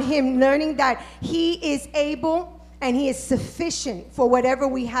 Depending on him, learning that he is able and he is sufficient for whatever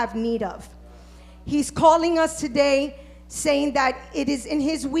we have need of. He's calling us today, saying that it is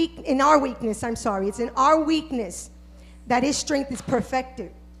it's in our weakness that his strength is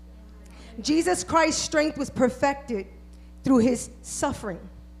perfected. Jesus Christ's strength was perfected through his suffering.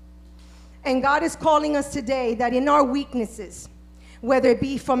 And God is calling us today that in our weaknesses, whether it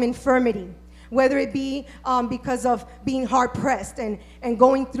be from infirmity, whether it be because of being hard-pressed and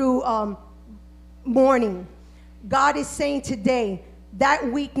going through mourning, God is saying today, that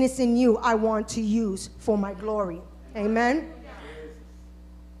weakness in you I want to use for my glory. Amen.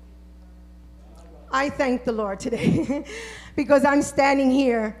 I thank the Lord today because I'm standing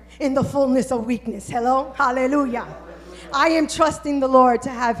here in the fullness of weakness. Hello? Hallelujah. I am trusting the Lord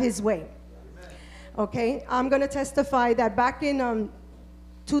to have his way. Okay? I'm going to testify that back in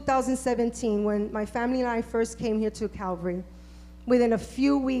 2017, when my family and I first came here to Calvary, within a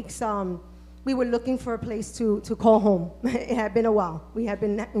few weeks, we were looking for a place to call home. It had been a while. We had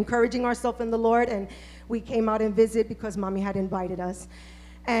been encouraging ourselves in the Lord, and we came out and visit because Mommy had invited us.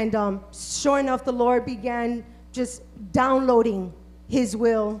 And sure enough, the Lord began just downloading his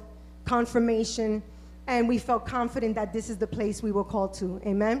will, confirmation, and we felt confident that this is the place we were called to.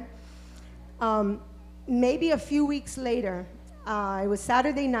 Amen. Maybe a few weeks later, it was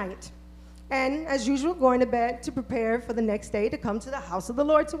Saturday night, and as usual, going to bed to prepare for the next day to come to the house of the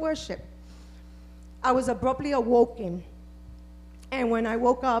Lord to worship. I was abruptly awoken, and when I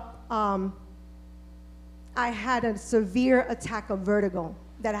woke up, I had a severe attack of vertigo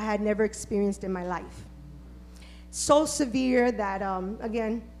that I had never experienced in my life. So severe that,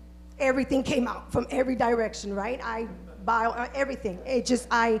 again, everything came out from every direction, right? Everything.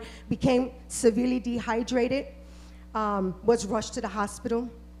 I became severely dehydrated, was rushed to the hospital.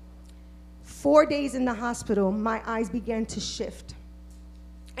 4 days in the hospital, my eyes began to shift,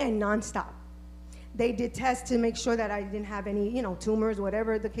 and nonstop. They did tests to make sure that I didn't have any, tumors,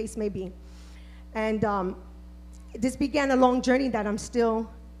 whatever the case may be. And this began a long journey that I'm still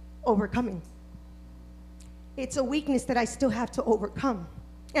overcoming. It's a weakness that I still have to overcome,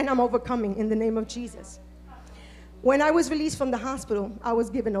 and I'm overcoming in the name of Jesus. When I was released from the hospital, I was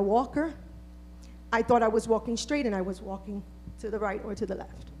given a walker. I thought I was walking straight, and I was walking to the right or to the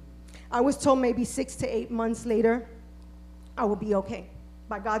left. I was told maybe 6 to 8 months later, I will be okay.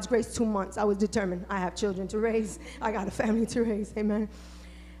 By God's grace, 2 months, I was determined. I have children to raise. I got a family to raise, amen.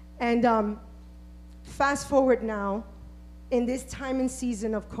 And fast forward now, in this time and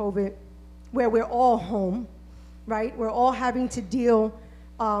season of COVID, where we're all home, right? We're all having to deal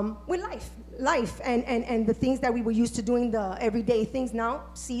with life, and the things that we were used to doing, the everyday things now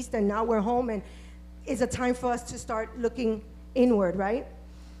ceased, and now we're home, and it's a time for us to start looking inward, right?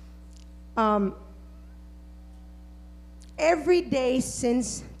 Every day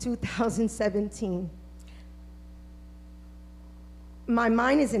since 2017, my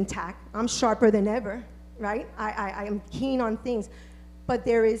mind is intact. I'm sharper than ever, right? I am keen on things, but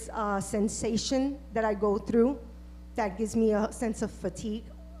there is a sensation that I go through that gives me a sense of fatigue,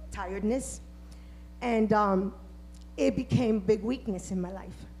 tiredness, and it became big weakness in my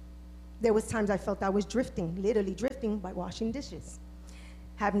life. There was times I felt I was drifting, literally drifting by washing dishes,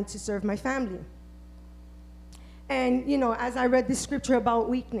 having to serve my family. And, you know, as I read this scripture about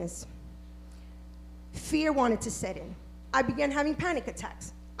weakness, fear wanted to set in. I began having panic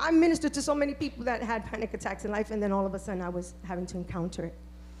attacks. I ministered to so many people that had panic attacks in life, and then all of a sudden I was having to encounter it.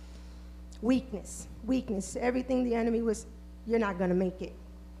 Weakness, everything the enemy was, you're not gonna make it.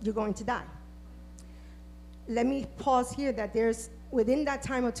 You're going to die. Let me pause here that within that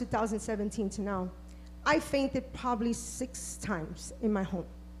time of 2017 to now, I fainted probably 6 times in my home,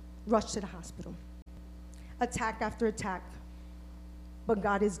 rushed to the hospital, attack after attack. But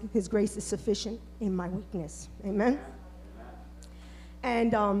God, His grace is sufficient in my weakness. Amen?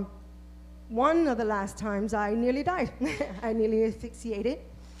 And one of the last times I nearly died. I nearly asphyxiated.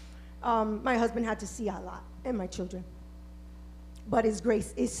 My husband had to see a lot, and my children. But His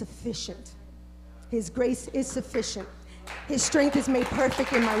grace is sufficient. His grace is sufficient. His strength is made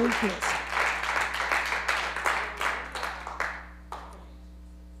perfect in my weakness.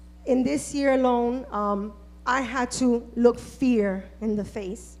 In this year alone, I had to look fear in the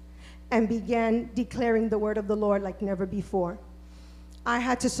face and began declaring the word of the Lord like never before. I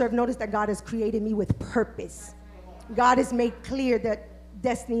had to serve. Notice that God has created me with purpose. God has made clear that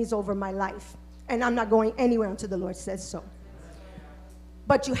destiny is over my life, and I'm not going anywhere until the Lord says so.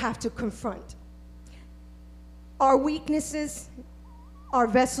 But you have to confront. Our weaknesses are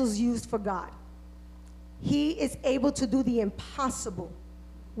vessels used for God. He is able to do the impossible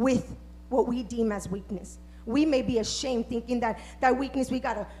with what we deem as weakness. We may be ashamed thinking that weakness, we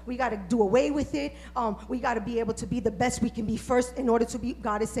gotta do away with it. We gotta be able to be the best we can be first in order to be.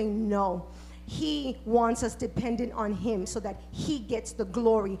 God is saying no. He wants us dependent on Him so that He gets the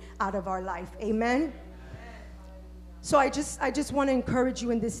glory out of our life. Amen? So I just want to encourage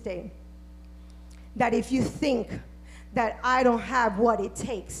you in this day that if you think that I don't have what it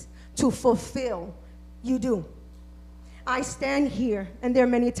takes to fulfill, you do. I stand here, and there are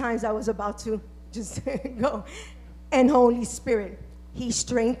many times I was about to just go. And Holy Spirit, He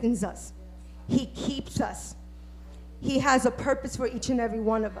strengthens us. He keeps us. He has a purpose for each and every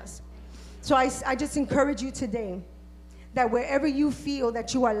one of us. So I just encourage you today that wherever you feel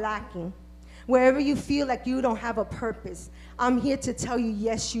that you are lacking, wherever you feel like you don't have a purpose, I'm here to tell you,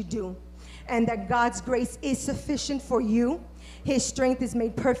 yes, you do. And that God's grace is sufficient for you. His strength is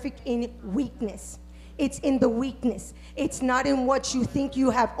made perfect in weakness. It's in the weakness. It's not in what you think you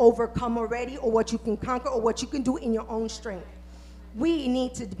have overcome already, or what you can conquer, or what you can do in your own strength. We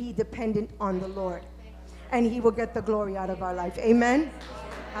need to be dependent on the Lord, and He will get the glory out of our life. Amen?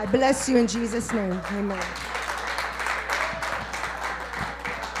 I bless you in Jesus' name. Amen.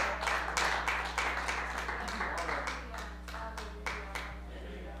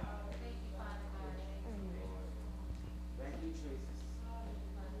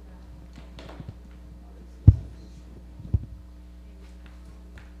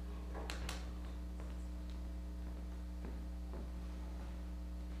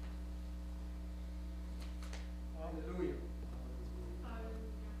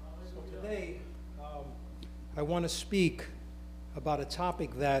 I want to speak about a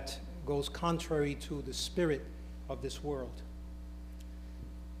topic that goes contrary to the spirit of this world.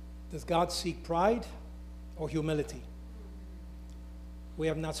 Does God seek pride or humility? We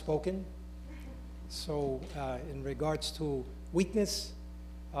have not spoken. So in regards to weakness,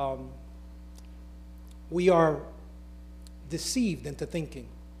 we are deceived into thinking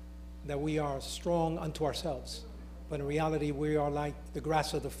that we are strong unto ourselves. But in reality, we are like the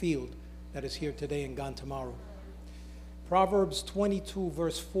grass of the field that is here today and gone tomorrow. Proverbs 22,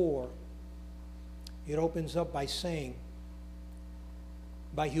 verse 4, it opens up by saying,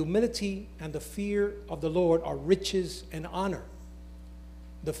 by humility and the fear of the Lord are riches and honor.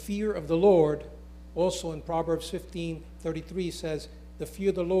 The fear of the Lord, also in Proverbs 15:33 says, the fear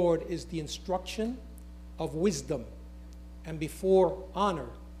of the Lord is the instruction of wisdom, and before honor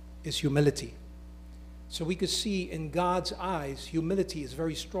is humility. So we could see in God's eyes, humility is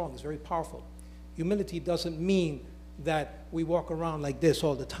very strong, it's very powerful. Humility doesn't mean that we walk around like this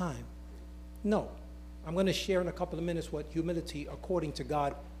all the time. No. I'm going to share in a couple of minutes what humility, according to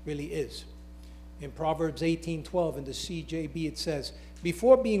God, really is. In Proverbs 18:12, in the CJB, it says,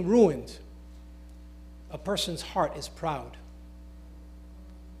 before being ruined, a person's heart is proud.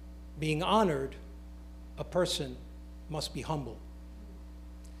 Being honored, a person must be humble.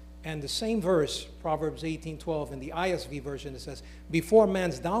 And the same verse, Proverbs 18:12, in the ISV version, it says, before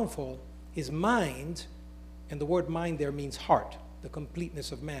man's downfall, his mind, and the word mind there means heart, the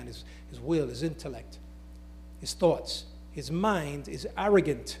completeness of man, his will, his intellect, his thoughts. His mind is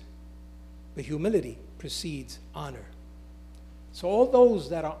arrogant, but humility precedes honor. So all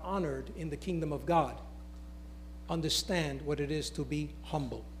those that are honored in the kingdom of God understand what it is to be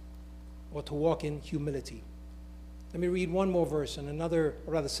humble or to walk in humility. Let me read one more verse in another,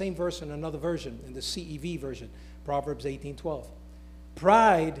 or rather same verse in another version, in the CEV version, Proverbs 18:12.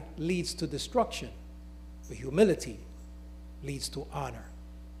 Pride leads to destruction, but humility leads to honor.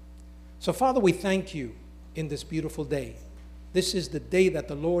 So Father, we thank you in this beautiful day. This is the day that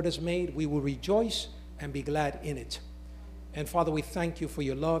the Lord has made. We will rejoice and be glad in it. And Father, we thank you for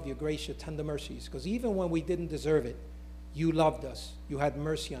your love, your grace, your tender mercies, because even when we didn't deserve it, you loved us, you had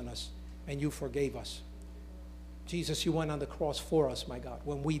mercy on us, and you forgave us. Jesus, you went on the cross for us, my God,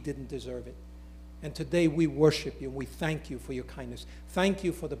 when we didn't deserve it. And today we worship you and we thank you for your kindness. Thank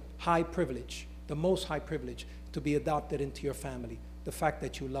you for the high privilege, the most high privilege, to be adopted into your family. The fact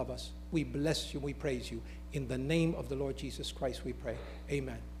that you love us. We bless you, we praise you. In the name of the Lord Jesus Christ we pray.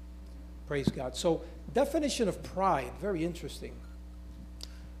 Amen. Praise God. So, definition of pride, very interesting.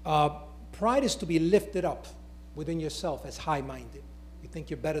 Pride is to be lifted up within yourself as high-minded. You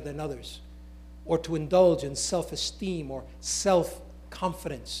think you're better than others. Or to indulge in self-esteem or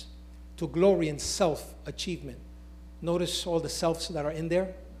self-confidence. To glory in self-achievement. Notice all the selves that are in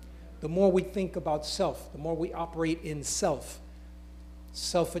there. The more we think about self, the more we operate in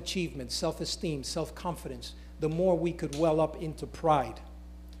self-achievement, self-esteem, self-confidence, the more we could well up into pride.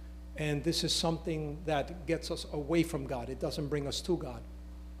 And this is something that gets us away from God. It doesn't bring us to God.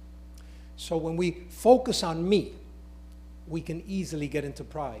 So when we focus on me, we can easily get into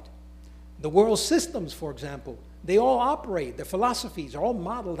pride. The world systems, for example, they all operate, their philosophies are all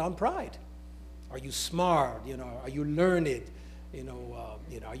modeled on pride. Are you smart? Are you learned?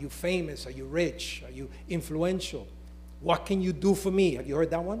 Are you famous? Are you rich? Are you influential? What can you do for me? Have you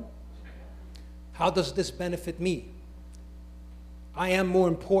heard that one? How does this benefit me? I am more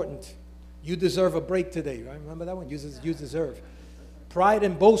important. You deserve a break today, right? Remember that one? You deserve. Pride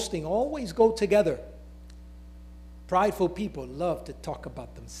and boasting always go together. Prideful people love to talk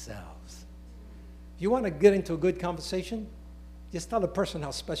about themselves. If you want to get into a good conversation, just tell a person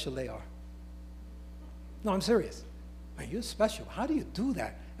how special they are. No, I'm serious. Man, you're special. How do you do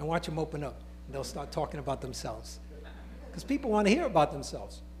that? And watch them open up. And they'll start talking about themselves. Because people want to hear about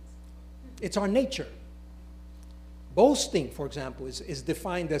themselves. It's our nature. Boasting, for example, is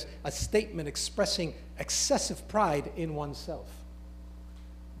defined as a statement expressing excessive pride in oneself.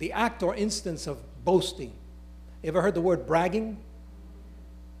 The act or instance of boasting. You ever heard the word bragging?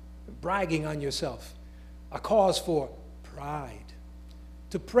 Bragging on yourself. A cause for pride.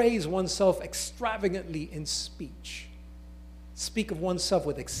 To praise oneself extravagantly in speech. Speak of oneself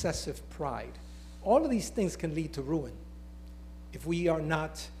with excessive pride. All of these things can lead to ruin if we are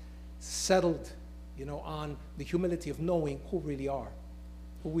not settled, on the humility of knowing who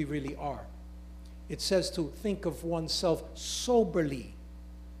we really are. It says to think of oneself soberly.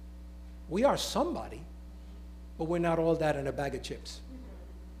 We are somebody, but we're not all that in a bag of chips.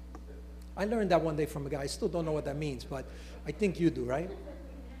 I learned that one day from a guy. I still don't know what that means, but I think you do, right?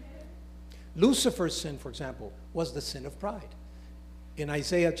 Lucifer's sin, for example, was the sin of pride. In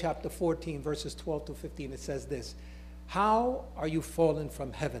Isaiah chapter 14, verses 12 to 15, it says this: "How are you fallen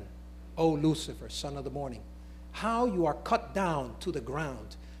from heaven, O Lucifer, son of the morning? How you are cut down to the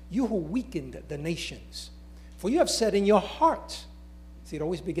ground, you who weakened the nations. For you have said in your heart," see, it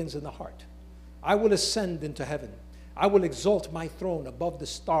always begins in the heart, "I will ascend into heaven. I will exalt my throne above the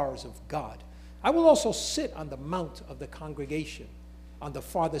stars of God. I will also sit on the mount of the congregation on the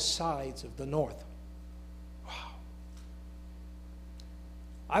farthest sides of the north." Wow.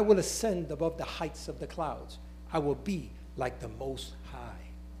 "I will ascend above the heights of the clouds. I will be like the Most High."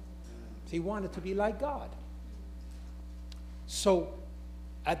 He wanted to be like God. So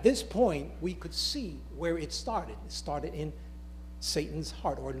at this point, we could see where it started. It started in Satan's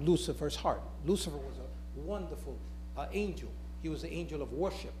heart, or Lucifer's heart. Lucifer was a wonderful angel. He was the angel of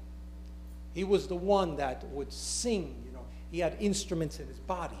worship. He was the one that would sing. He had instruments in his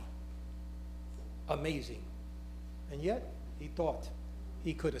body. amazing. And yet, he thought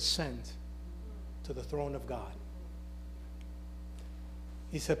he could ascend to the throne of God.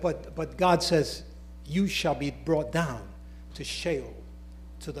 He said, but God says, you shall be brought down to Sheol,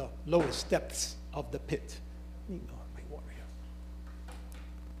 to the lowest depths of the pit. Let me go my water here.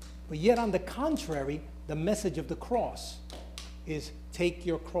 But yet, on the contrary, the message of the cross is take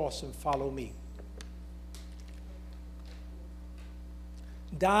your cross and follow me.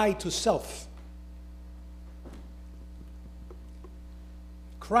 Die to self.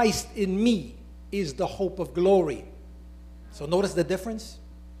 Christ in me is the hope of glory. So notice the difference.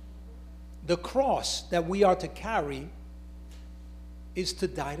 The cross that we are to carry is to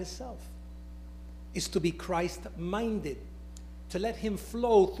die to self, is to be Christ-minded, to let him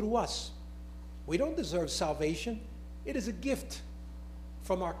flow through us. We don't deserve salvation. It is a gift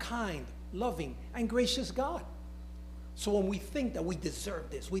from our kind, loving, and gracious God. So when we think that we deserve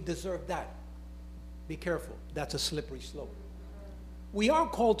this, we deserve that, be careful. That's a slippery slope. We are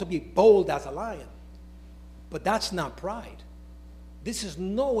called to be bold as a lion, but that's not pride. This is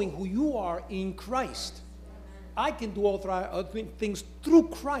knowing who you are in Christ. I can do all things through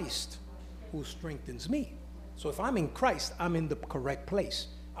Christ who strengthens me. So if I'm in Christ, I'm in the correct place.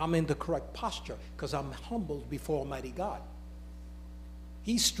 I'm in the correct posture because I'm humbled before Almighty God.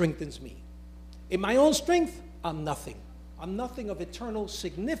 He strengthens me. In my own strength, I'm nothing. I'm nothing of eternal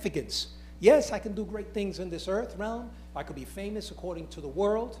significance. Yes, I can do great things in this earth realm. I could be famous according to the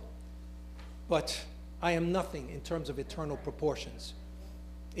world. But I am nothing in terms of eternal proportions.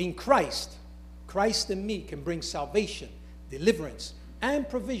 In Christ, Christ in me can bring salvation, deliverance, and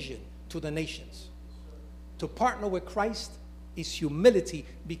provision to the nations. To partner with Christ is humility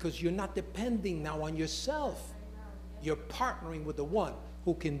because you're not depending now on yourself. You're partnering with the one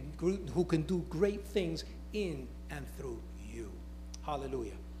who can do great things in and through you.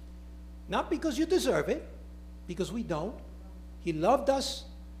 Hallelujah. Not because you deserve it, because we don't. He loved us,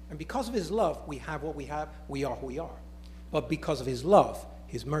 and because of his love, we have what we have. We are who we are. But because of his love,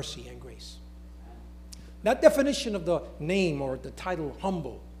 his mercy and grace. That definition of the name or the title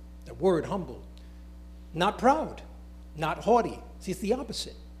humble, the word humble, not proud, not haughty. See, it's the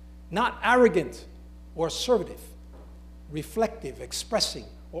opposite. Not arrogant or assertive, reflective, expressing,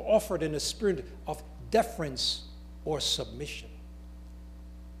 or offered in a spirit of deference or submission.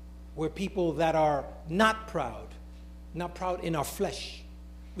 We're people that are not proud in our flesh.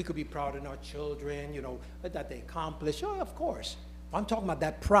 We could be proud in our children, that they accomplish. Oh, of course. I'm talking about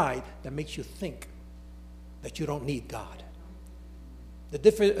that pride that makes you think that you don't need God.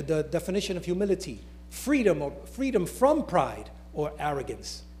 The definition of humility, freedom from pride or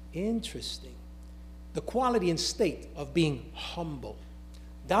arrogance. Interesting. The quality and state of being humble,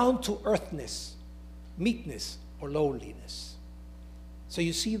 down to earthness, meekness, or lowliness. So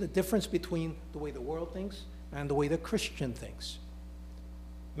you see the difference between the way the world thinks and the way the Christian thinks.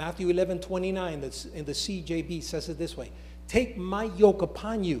 Matthew 11:29 in the CJB says it this way. Take my yoke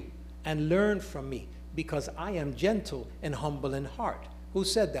upon you and learn from me, because I am gentle and humble in heart. Who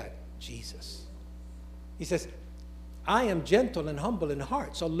said that? Jesus. He says, I am gentle and humble in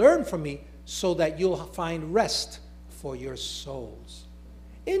heart. So learn from me so that you'll find rest for your souls.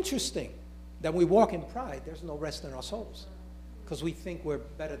 Interesting that we walk in pride, there's no rest in our souls. Because we think we're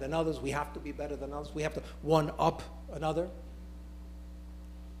better than others. We have to be better than others. We have to one-up another.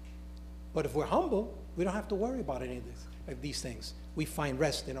 But if we're humble, we don't have to worry about any of these things. We find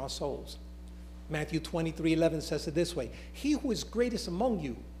rest in our souls. Matthew 23:11 says it this way. He who is greatest among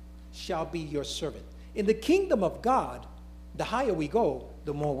you shall be your servant. In the kingdom of God, the higher we go,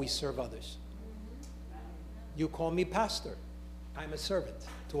 the more we serve others. You call me pastor. I'm a servant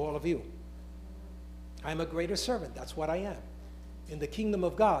to all of you. I'm a greater servant. That's what I am. In the kingdom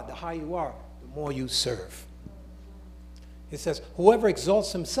of God, the higher you are, the more you serve. It says, whoever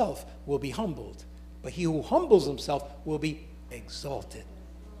exalts himself will be humbled, but he who humbles himself will be exalted.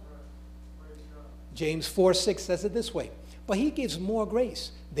 James 4:6 says it this way, but he gives more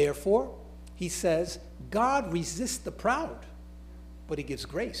grace. Therefore, he says, God resists the proud, but he gives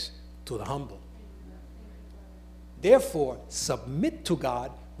grace to the humble. Therefore, submit to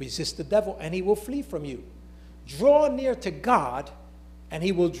God, resist the devil, and he will flee from you. Draw near to God, and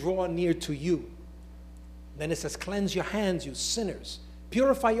he will draw near to you. Then it says, cleanse your hands, you sinners.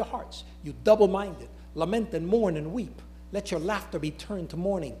 Purify your hearts, you double-minded. Lament and mourn and weep. Let your laughter be turned to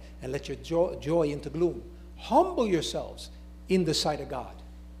mourning, and let your joy into gloom. Humble yourselves in the sight of God,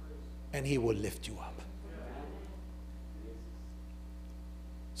 and he will lift you up.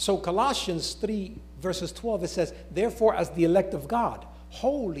 So Colossians 3 verses 12, it says, therefore, as the elect of God,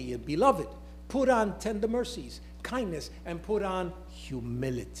 holy and beloved, put on tender mercies, kindness, and put on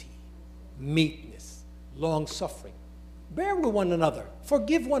humility. meekness, long suffering. Bear with one another,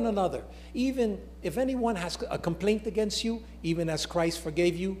 forgive one another. Even if anyone has a complaint against you, even as Christ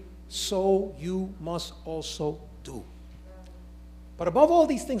forgave you, so you must also do. But above all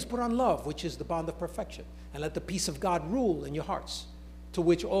these things, put on love, which is the bond of perfection. And let the peace of God rule in your hearts, to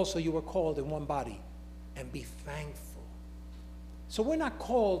which also you were called in one body. And be thankful. So we're not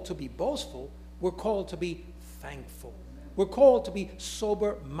called to be boastful. We're called to be thankful. We're called to be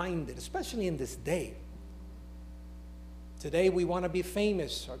sober-minded, especially in this day. Today we want to be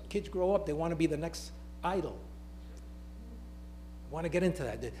famous. Our kids grow up, they want to be the next idol. I want to get into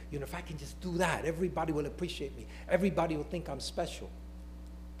that. You know, if I can just do that, everybody will appreciate me. Everybody will think I'm special.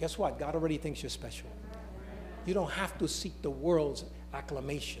 Guess what? God already thinks you're special. You don't have to seek the world's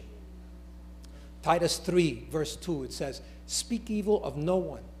acclamation. Titus 3, verse 2, it says, speak evil of no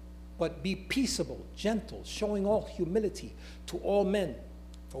one, but be peaceable, gentle, showing all humility to all men.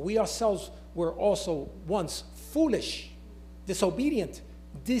 For we ourselves were also once foolish, disobedient,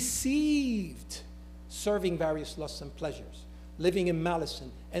 deceived, serving various lusts and pleasures, living in malice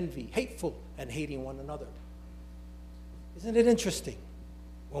and envy, hateful, and hating one another. Isn't it interesting?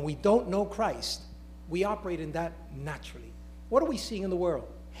 When we don't know Christ, we operate in that naturally. What are we seeing in the world?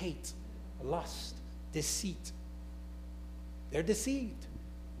 Hate, lust, deceit. They're deceived.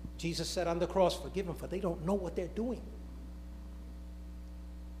 Jesus said on the cross, forgive them, for they don't know what they're doing.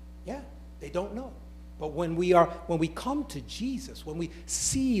 Yeah, they don't know. But when we come to Jesus, when we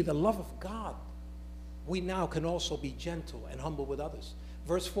see the love of God, we now can also be gentle and humble with others.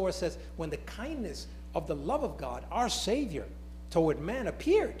 Verse 4 says, when the kindness of the love of God, our Savior, toward man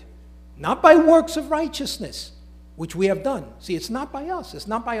appeared, not by works of righteousness, which we have done. See, it's not by us. It's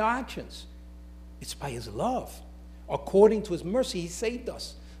not by our actions. It's by his love. According to his mercy, he saved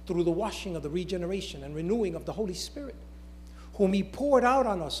us through the washing of the regeneration and renewing of the Holy Spirit, whom he poured out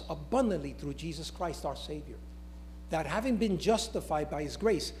on us abundantly through Jesus Christ our Savior, that having been justified by his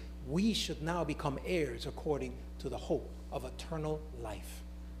grace, we should now become heirs according to the hope of eternal life.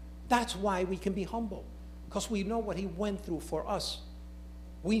 That's why we can be humble, because we know what he went through for us.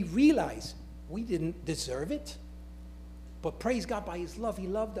 We realize we didn't deserve it, but praise God, by his love, he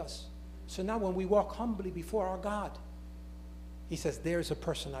loved us. So now when we walk humbly before our God, he says, there's a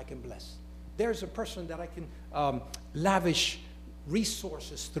person I can bless. There's a person that I can lavish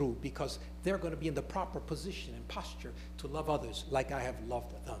resources through, because they're going to be in the proper position and posture to love others like I have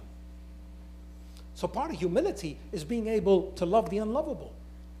loved them. So part of humility is being able to love the unlovable.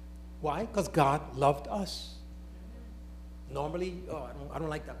 Why? Because God loved us. Normally, I don't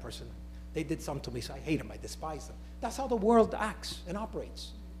like that person. They did something to me, so I hate them, I despise them. That's how the world acts and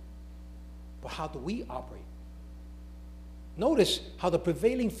operates. But how do we operate? Notice how the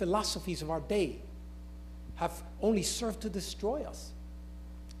prevailing philosophies of our day have only served to destroy us.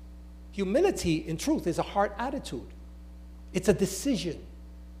 Humility, in truth, is a heart attitude. It's a decision.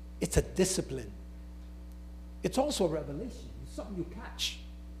 It's a discipline. It's also a revelation. It's something you catch.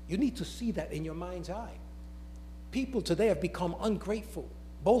 You need to see that in your mind's eye. People today have become ungrateful,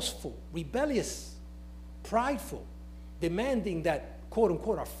 boastful, rebellious, prideful, demanding that, quote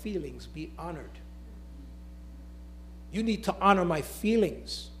unquote, our feelings be honored. You need to honor my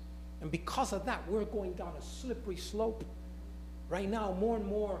feelings. And because of that, we're going down a slippery slope. Right now, more and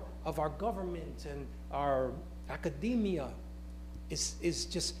more of our government and our academia is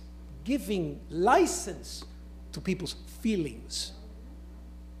just giving license to people's feelings,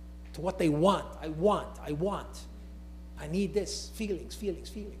 to what they want. I want. I need this. Feelings.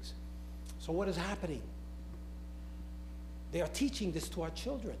 So what is happening? They are teaching this to our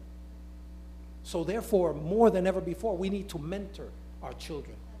children. So therefore, more than ever before, we need to mentor our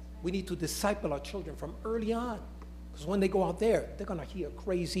children. We need to disciple our children from early on. Because when they go out there, they're going to hear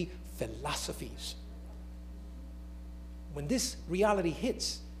crazy philosophies. When this reality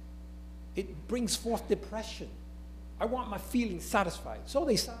hits, it brings forth depression. I want my feelings satisfied. So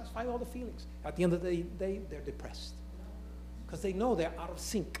they satisfy all the feelings. At the end of the day, they're depressed. Because they know they're out of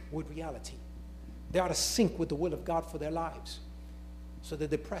sync with reality. They're out of sync with the will of God for their lives. So they're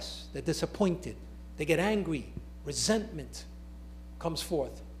depressed, they're disappointed, they get angry, resentment comes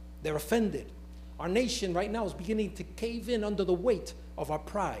forth, they're offended. Our nation right now is beginning to cave in under the weight of our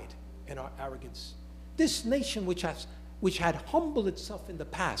pride and our arrogance. This nation which had humbled itself in the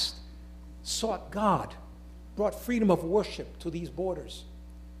past, sought God, brought freedom of worship to these borders,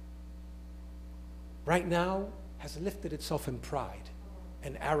 right now has lifted itself in pride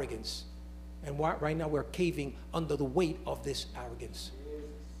and arrogance. And right now we're caving under the weight of this arrogance.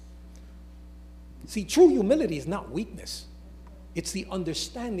 See, true humility is not weakness. It's the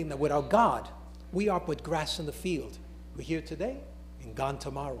understanding that without God, we are but grass in the field. We're here today and gone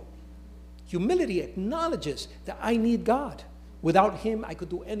tomorrow. Humility acknowledges that I need God. Without him, I could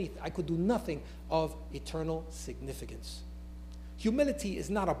do anything. I could do nothing of eternal significance. Humility is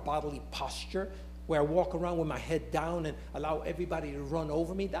not a bodily posture where I walk around with my head down and allow everybody to run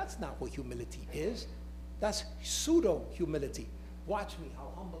over me. That's not what humility is. That's pseudo-humility. Watch me,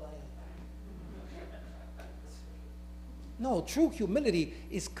 how humble I am. No, true humility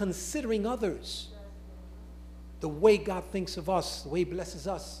is considering others the way God thinks of us, the way he blesses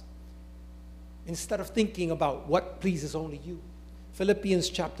us, instead of thinking about what pleases only you. Philippians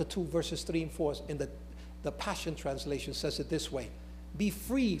chapter 2, verses 3 and 4 in the Passion Translation says it this way: be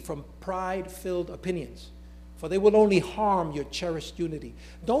free from pride-filled opinions, for they will only harm your cherished unity.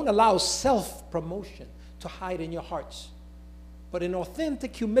 Don't allow self-promotion to hide in your hearts, but in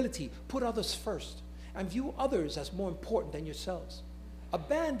authentic humility, put others first and view others as more important than yourselves.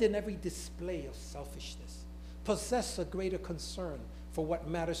 Abandon every display of selfishness. Possess a greater concern for what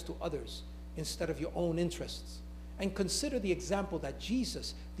matters to others instead of your own interests. And consider the example that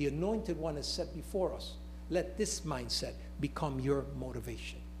Jesus, the Anointed One, has set before us. Let this mindset become your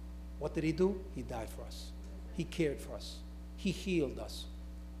motivation. What did he do? He died for us. He cared for us. He healed us,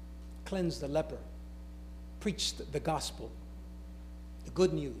 cleansed the leper, preached the gospel, the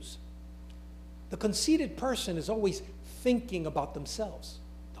good news. The conceited person is always thinking about themselves.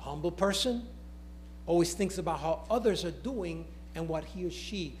 The humble person always thinks about how others are doing and what he or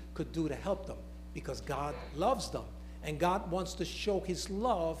she could do to help them, because God loves them and God wants to show his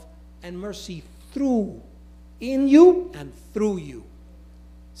love and mercy through, in you and through you.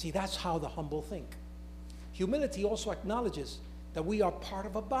 See, that's how the humble think. Humility also acknowledges that we are part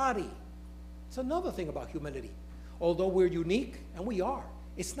of a body. It's another thing about humility. Although we're unique, and we are,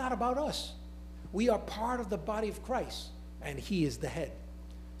 it's not about us. We are part of the body of Christ, and he is the head.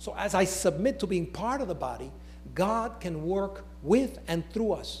 So as I submit to being part of the body, God can work with and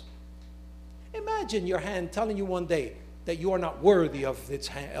through us. Imagine your hand telling you one day that you are not worthy of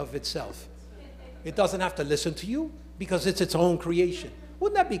itself. It doesn't have to listen to you because it's its own creation.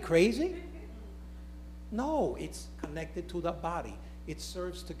 Wouldn't that be crazy? No, it's connected to the body. It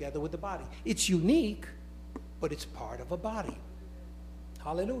serves together with the body. It's unique, but it's part of a body.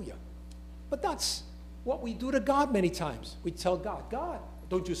 Hallelujah. But that's what we do to God many times. We tell God, God,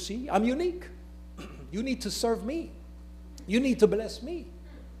 don't you see? I'm unique. You need to serve me. You need to bless me.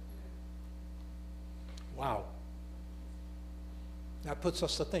 Wow. That puts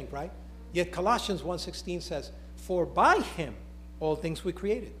us to think, right? Yet Colossians 1:16 says, for by him all things were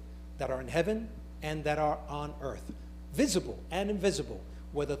created, that are in heaven and that are on earth, visible and invisible,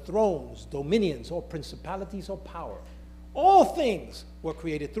 whether thrones, dominions, or principalities or power. All things were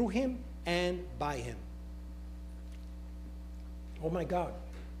created through him and by him. Oh my God.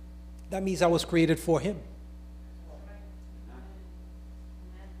 That means I was created for him.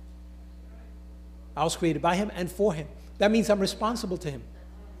 I was created by him and for him. That means I'm responsible to him.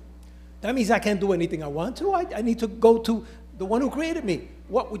 That means I can't do anything I want to. I need to go to the one who created me.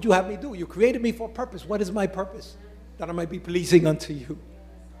 What would you have me do? You created me for a purpose. What is my purpose? That I might be pleasing unto you.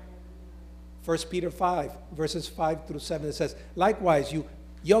 1 Peter 5, verses 5 through 7, it says, likewise, you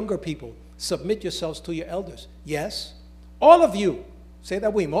younger people, submit yourselves to your elders. Yes, all of you. Say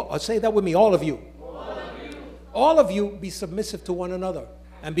that with me, all of you. All of you be submissive to one another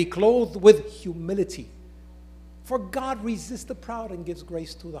and be clothed with humility. For God resists the proud and gives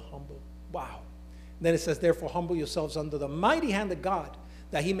grace to the humble. Wow. And then it says, therefore humble yourselves under the mighty hand of God,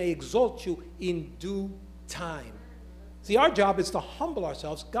 that he may exalt you in due time. See, our job is to humble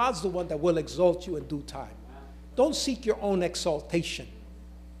ourselves. God's the one that will exalt you in due time. Don't seek your own exaltation.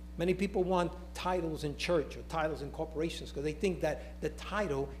 Many people want titles in church or titles in corporations because they think that the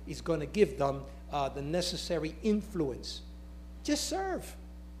title is going to give them the necessary influence. Just serve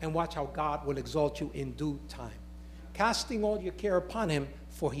and watch how God will exalt you in due time. Casting all your care upon him,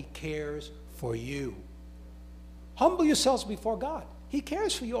 for he cares for you. Humble yourselves before God. He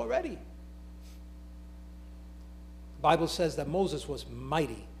cares for you already. The Bible says that Moses was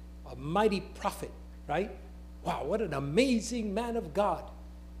mighty, a mighty prophet, right? Wow, what an amazing man of God.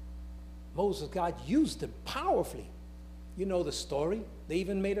 Moses, God used him powerfully. You know the story. They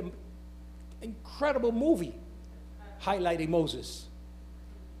even made an incredible movie highlighting Moses.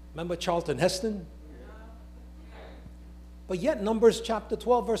 Remember Charlton Heston? But yet Numbers chapter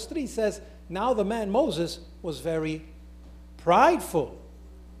 12 verse 3 says, now the man Moses was very prideful.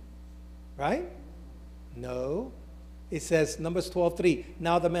 Right? No. It says, Numbers 12:3,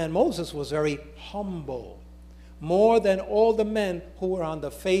 now the man Moses was very humble, more than all the men who were on the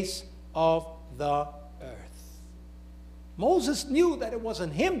face of the earth. Moses knew that it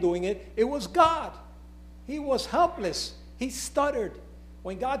wasn't him doing it, it was God. He was helpless. He stuttered.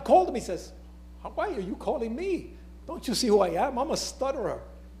 When God called him, he says, Why are you calling me? Don't you see who I am? I'm a stutterer.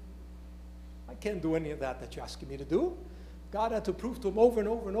 I can't do any of that you're asking me to do. God had to prove to him over and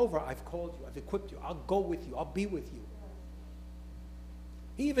over and over, I've called you, I've equipped you, I'll go with you, I'll be with you.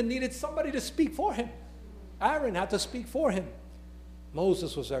 He even needed somebody to speak for him. Aaron had to speak for him.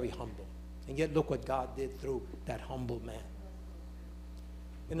 Moses was very humble. And yet look what God did through that humble man.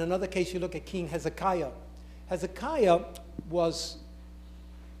 In another case, you look at King Hezekiah. Hezekiah was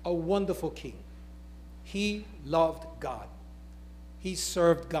a wonderful king. He loved God. He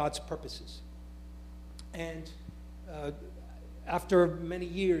served God's purposes. And after many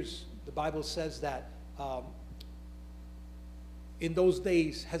years, the Bible says that in those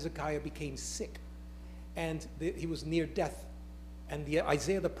days, Hezekiah became sick. And he was near death. And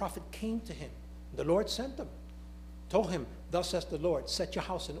Isaiah the prophet came to him. The Lord sent him. Told him, thus says the Lord, set your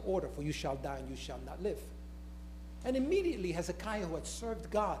house in order, for you shall die and you shall not live. And immediately Hezekiah, who had served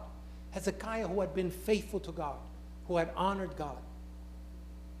God, Hezekiah, who had been faithful to God, who had honored God,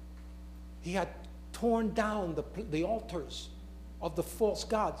 he had torn down the altars of the false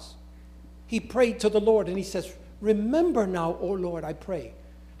gods. He prayed to the Lord and he says, remember now, O Lord, I pray,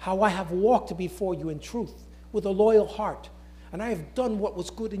 how I have walked before you in truth with a loyal heart, and I have done what was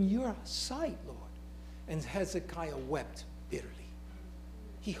good in your sight, Lord. And Hezekiah wept bitterly.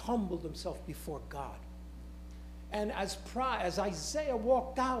 He humbled himself before God. And as Isaiah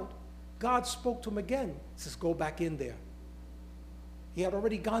walked out, God spoke to him again. He says, go back in there. He had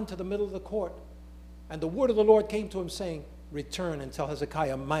already gone to the middle of the court. And the word of the Lord came to him saying, return and tell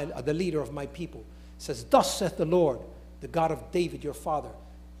Hezekiah, the leader of my people, says, thus saith the Lord, the God of David, your father,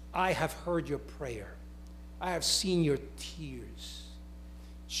 I have heard your prayer. I have seen your tears.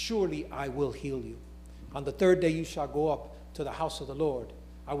 Surely I will heal you. On the third day you shall go up to the house of the Lord.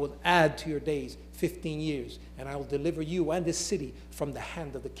 I will add to your days 15 years, and I will deliver you and this city from the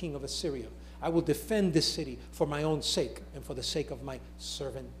hand of the king of Assyria. I will defend this city for my own sake and for the sake of my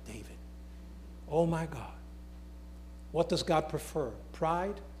servant David. Oh my God. What does God prefer?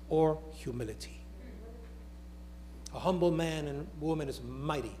 Pride or humility? A humble man and woman is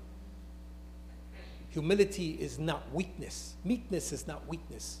mighty. Humility is not weakness. Meekness is not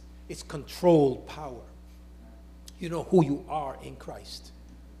weakness. It's controlled power. You know who you are in Christ.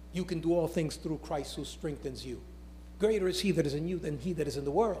 You can do all things through Christ who strengthens you. Greater is he that is in you than he that is in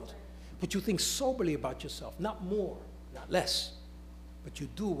the world. But you think soberly about yourself, not more, not less. But you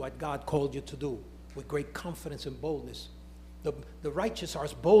do what God called you to do with great confidence and boldness. The righteous are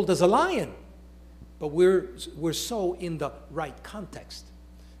as bold as a lion, but we're so in the right context.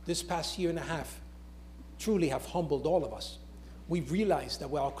 This past year and a half truly have humbled all of us. We've realized that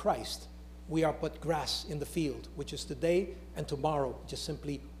without Christ, we are but grass in the field, which is today and tomorrow just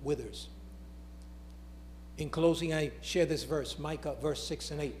simply withers. In closing, I share this verse, Micah verse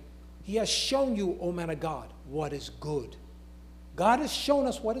 6 and 8. He has shown you, O man of God, what is good. God has shown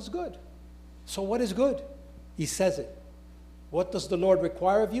us what is good. So what is good? He says it. What does the Lord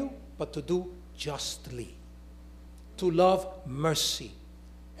require of you? But to do justly, to love mercy,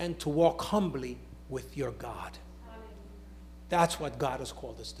 and to walk humbly with your God. That's what God has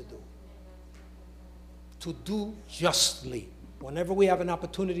called us to do. To do justly. Whenever we have an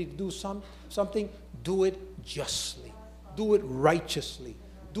opportunity to do something, do it justly. Do it righteously.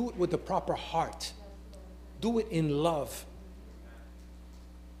 Do it with the proper heart. Do it in love.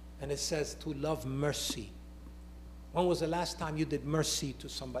 And it says to love mercy. When was the last time you did mercy to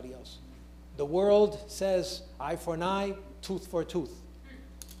somebody else? The world says eye for an eye, tooth for a tooth.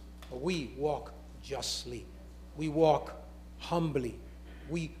 But we walk justly. We walk humbly.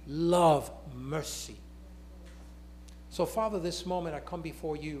 We love mercy. So, Father, this moment I come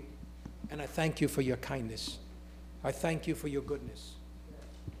before you and I thank you for your kindness. I thank you for your goodness.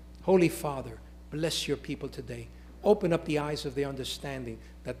 Holy Father, bless your people today. Open up the eyes of their understanding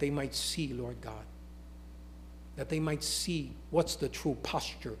that they might see, Lord God. That they might see what's the true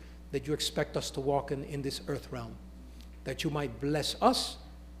posture that you expect us to walk in this earth realm. That you might bless us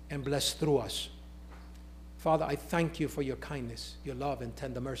and bless through us. Father, I thank you for your kindness, your love, and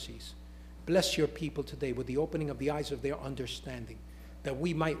tender mercies. Bless your people today with the opening of the eyes of their understanding, that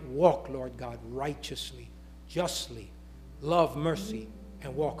we might walk, Lord God, righteously, justly, love mercy,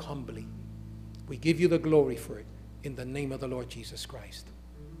 and walk humbly. We give you the glory for it in the name of the Lord Jesus Christ.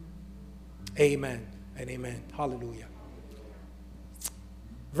 Amen and amen. Hallelujah.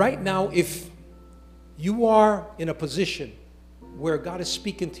 Right now, if you are in a position where God is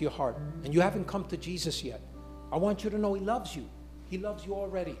speaking to your heart and you haven't come to Jesus yet, I want you to know he loves you. He loves you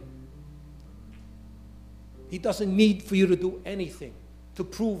already. He doesn't need for you to do anything to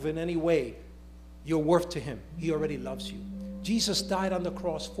prove in any way your worth to him. He already loves you. Jesus died on the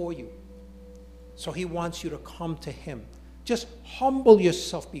cross for you. So he wants you to come to him. Just humble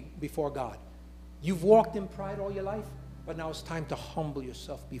yourself before God. You've walked in pride all your life, but now it's time to humble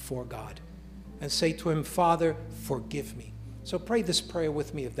yourself before God and say to him, Father, forgive me. So pray this prayer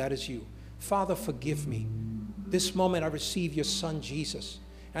with me if that is you. Father, forgive me. This moment I receive your son Jesus,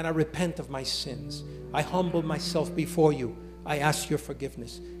 and I repent of my sins. I humble myself before you. I ask your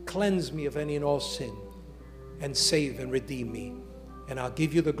forgiveness. Cleanse me of any and all sin, and save and redeem me. And I'll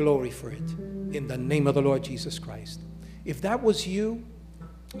give you the glory for it in the name of the Lord Jesus Christ. If that was you,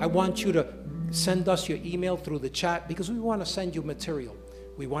 I want you to send us your email through the chat, because we want to send you material.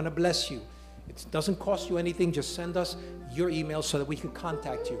 We want to bless you. It doesn't cost you anything. Just send us your email so that we can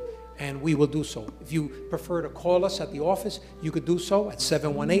contact you, and we will do so. If you prefer to call us at the office, you could do so at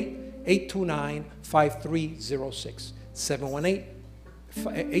 718-829-5306.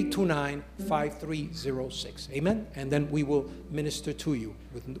 718-829-5306. Amen? And then we will minister to you.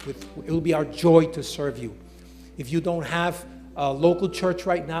 It will be our joy to serve you. If you don't have a local church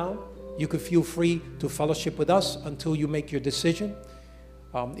right now, you could feel free to fellowship with us until you make your decision.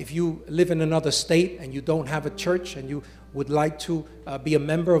 If you live in another state and you don't have a church and you would like to be a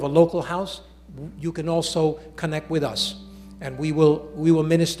member of a local house, you can also connect with us. And we will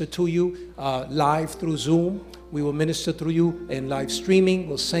minister to you live through Zoom. We will minister through you in live streaming.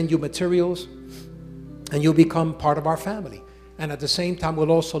 We'll send you materials, and you'll become part of our family. And at the same time,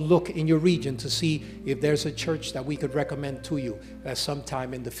 we'll also look in your region to see if there's a church that we could recommend to you at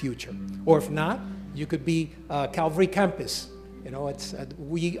sometime in the future. Or if not, you could be Calvary Campus. You know,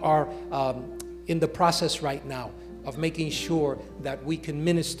 we are in the process right now of making sure that we can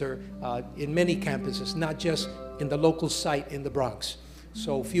minister in many campuses, not just in the local site in the Bronx.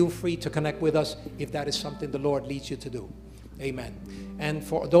 So feel free to connect with us if that is something the Lord leads you to do. Amen. And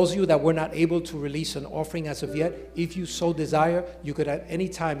for those of you that were not able to release an offering as of yet, if you so desire, you could at any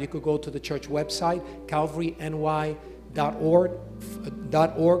time, you could go to the church website,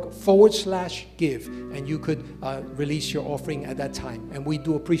 calvaryny.org/give, and you could release your offering at that time. And we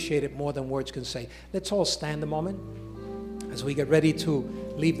do appreciate it more than words can say. Let's all stand a moment as we get ready to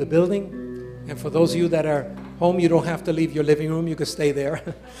leave the building. And for those of you that are home, you don't have to leave your living room. You can stay there.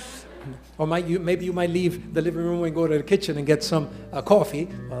 Or maybe you might leave the living room and go to the kitchen and get some coffee.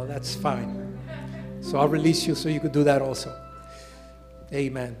 Well, that's fine. So I'll release you so you could do that also.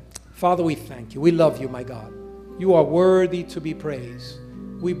 Amen. Father, we thank you. We love you, my God. You are worthy to be praised.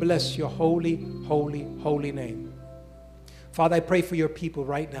 We bless your holy, holy, holy name. Father, I pray for your people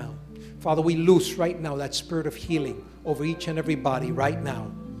right now. Father, we loose right now that spirit of healing over each and every body right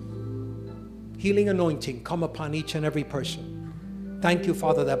now. Healing anointing come upon each and every person. Thank you,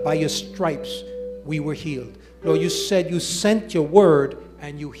 Father, that by your stripes we were healed. Lord, you said you sent your word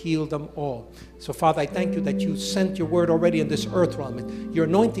and you healed them all. So, Father, I thank you that you sent your word already in this earth realm. And your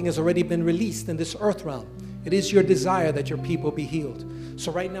anointing has already been released in this earth realm. It is your desire that your people be healed.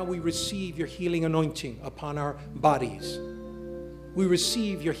 So right now we receive your healing anointing upon our bodies. We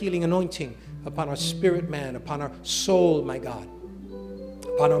receive your healing anointing upon our spirit man, upon our soul, my God,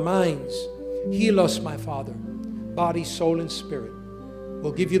 upon our minds. Heal us, my Father, body, soul, and spirit.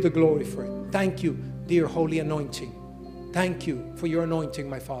 We'll give you the glory for it. Thank you, dear holy anointing. Thank you for your anointing,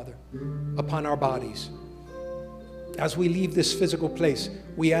 my Father, upon our bodies. As we leave this physical place,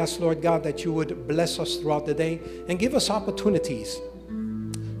 we ask, Lord God, that you would bless us throughout the day and give us opportunities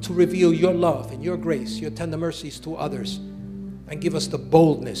to reveal your love and your grace, your tender mercies to others, and give us the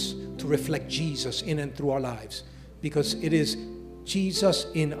boldness to reflect Jesus in and through our lives, because it is Jesus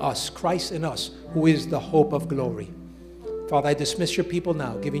in us, Christ in us, who is the hope of glory. Father, I dismiss your people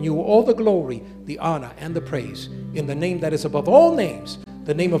now, giving you all the glory, the honor, and the praise in the name that is above all names,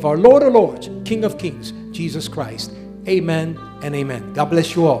 the name of our Lord of Lords, King of Kings, Jesus Christ. Amen and amen. God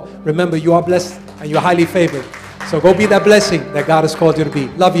bless you all. Remember, you are blessed and you're highly favored. So go be that blessing that God has called you to be.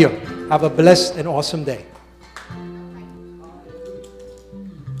 Love you. Have a blessed and awesome day.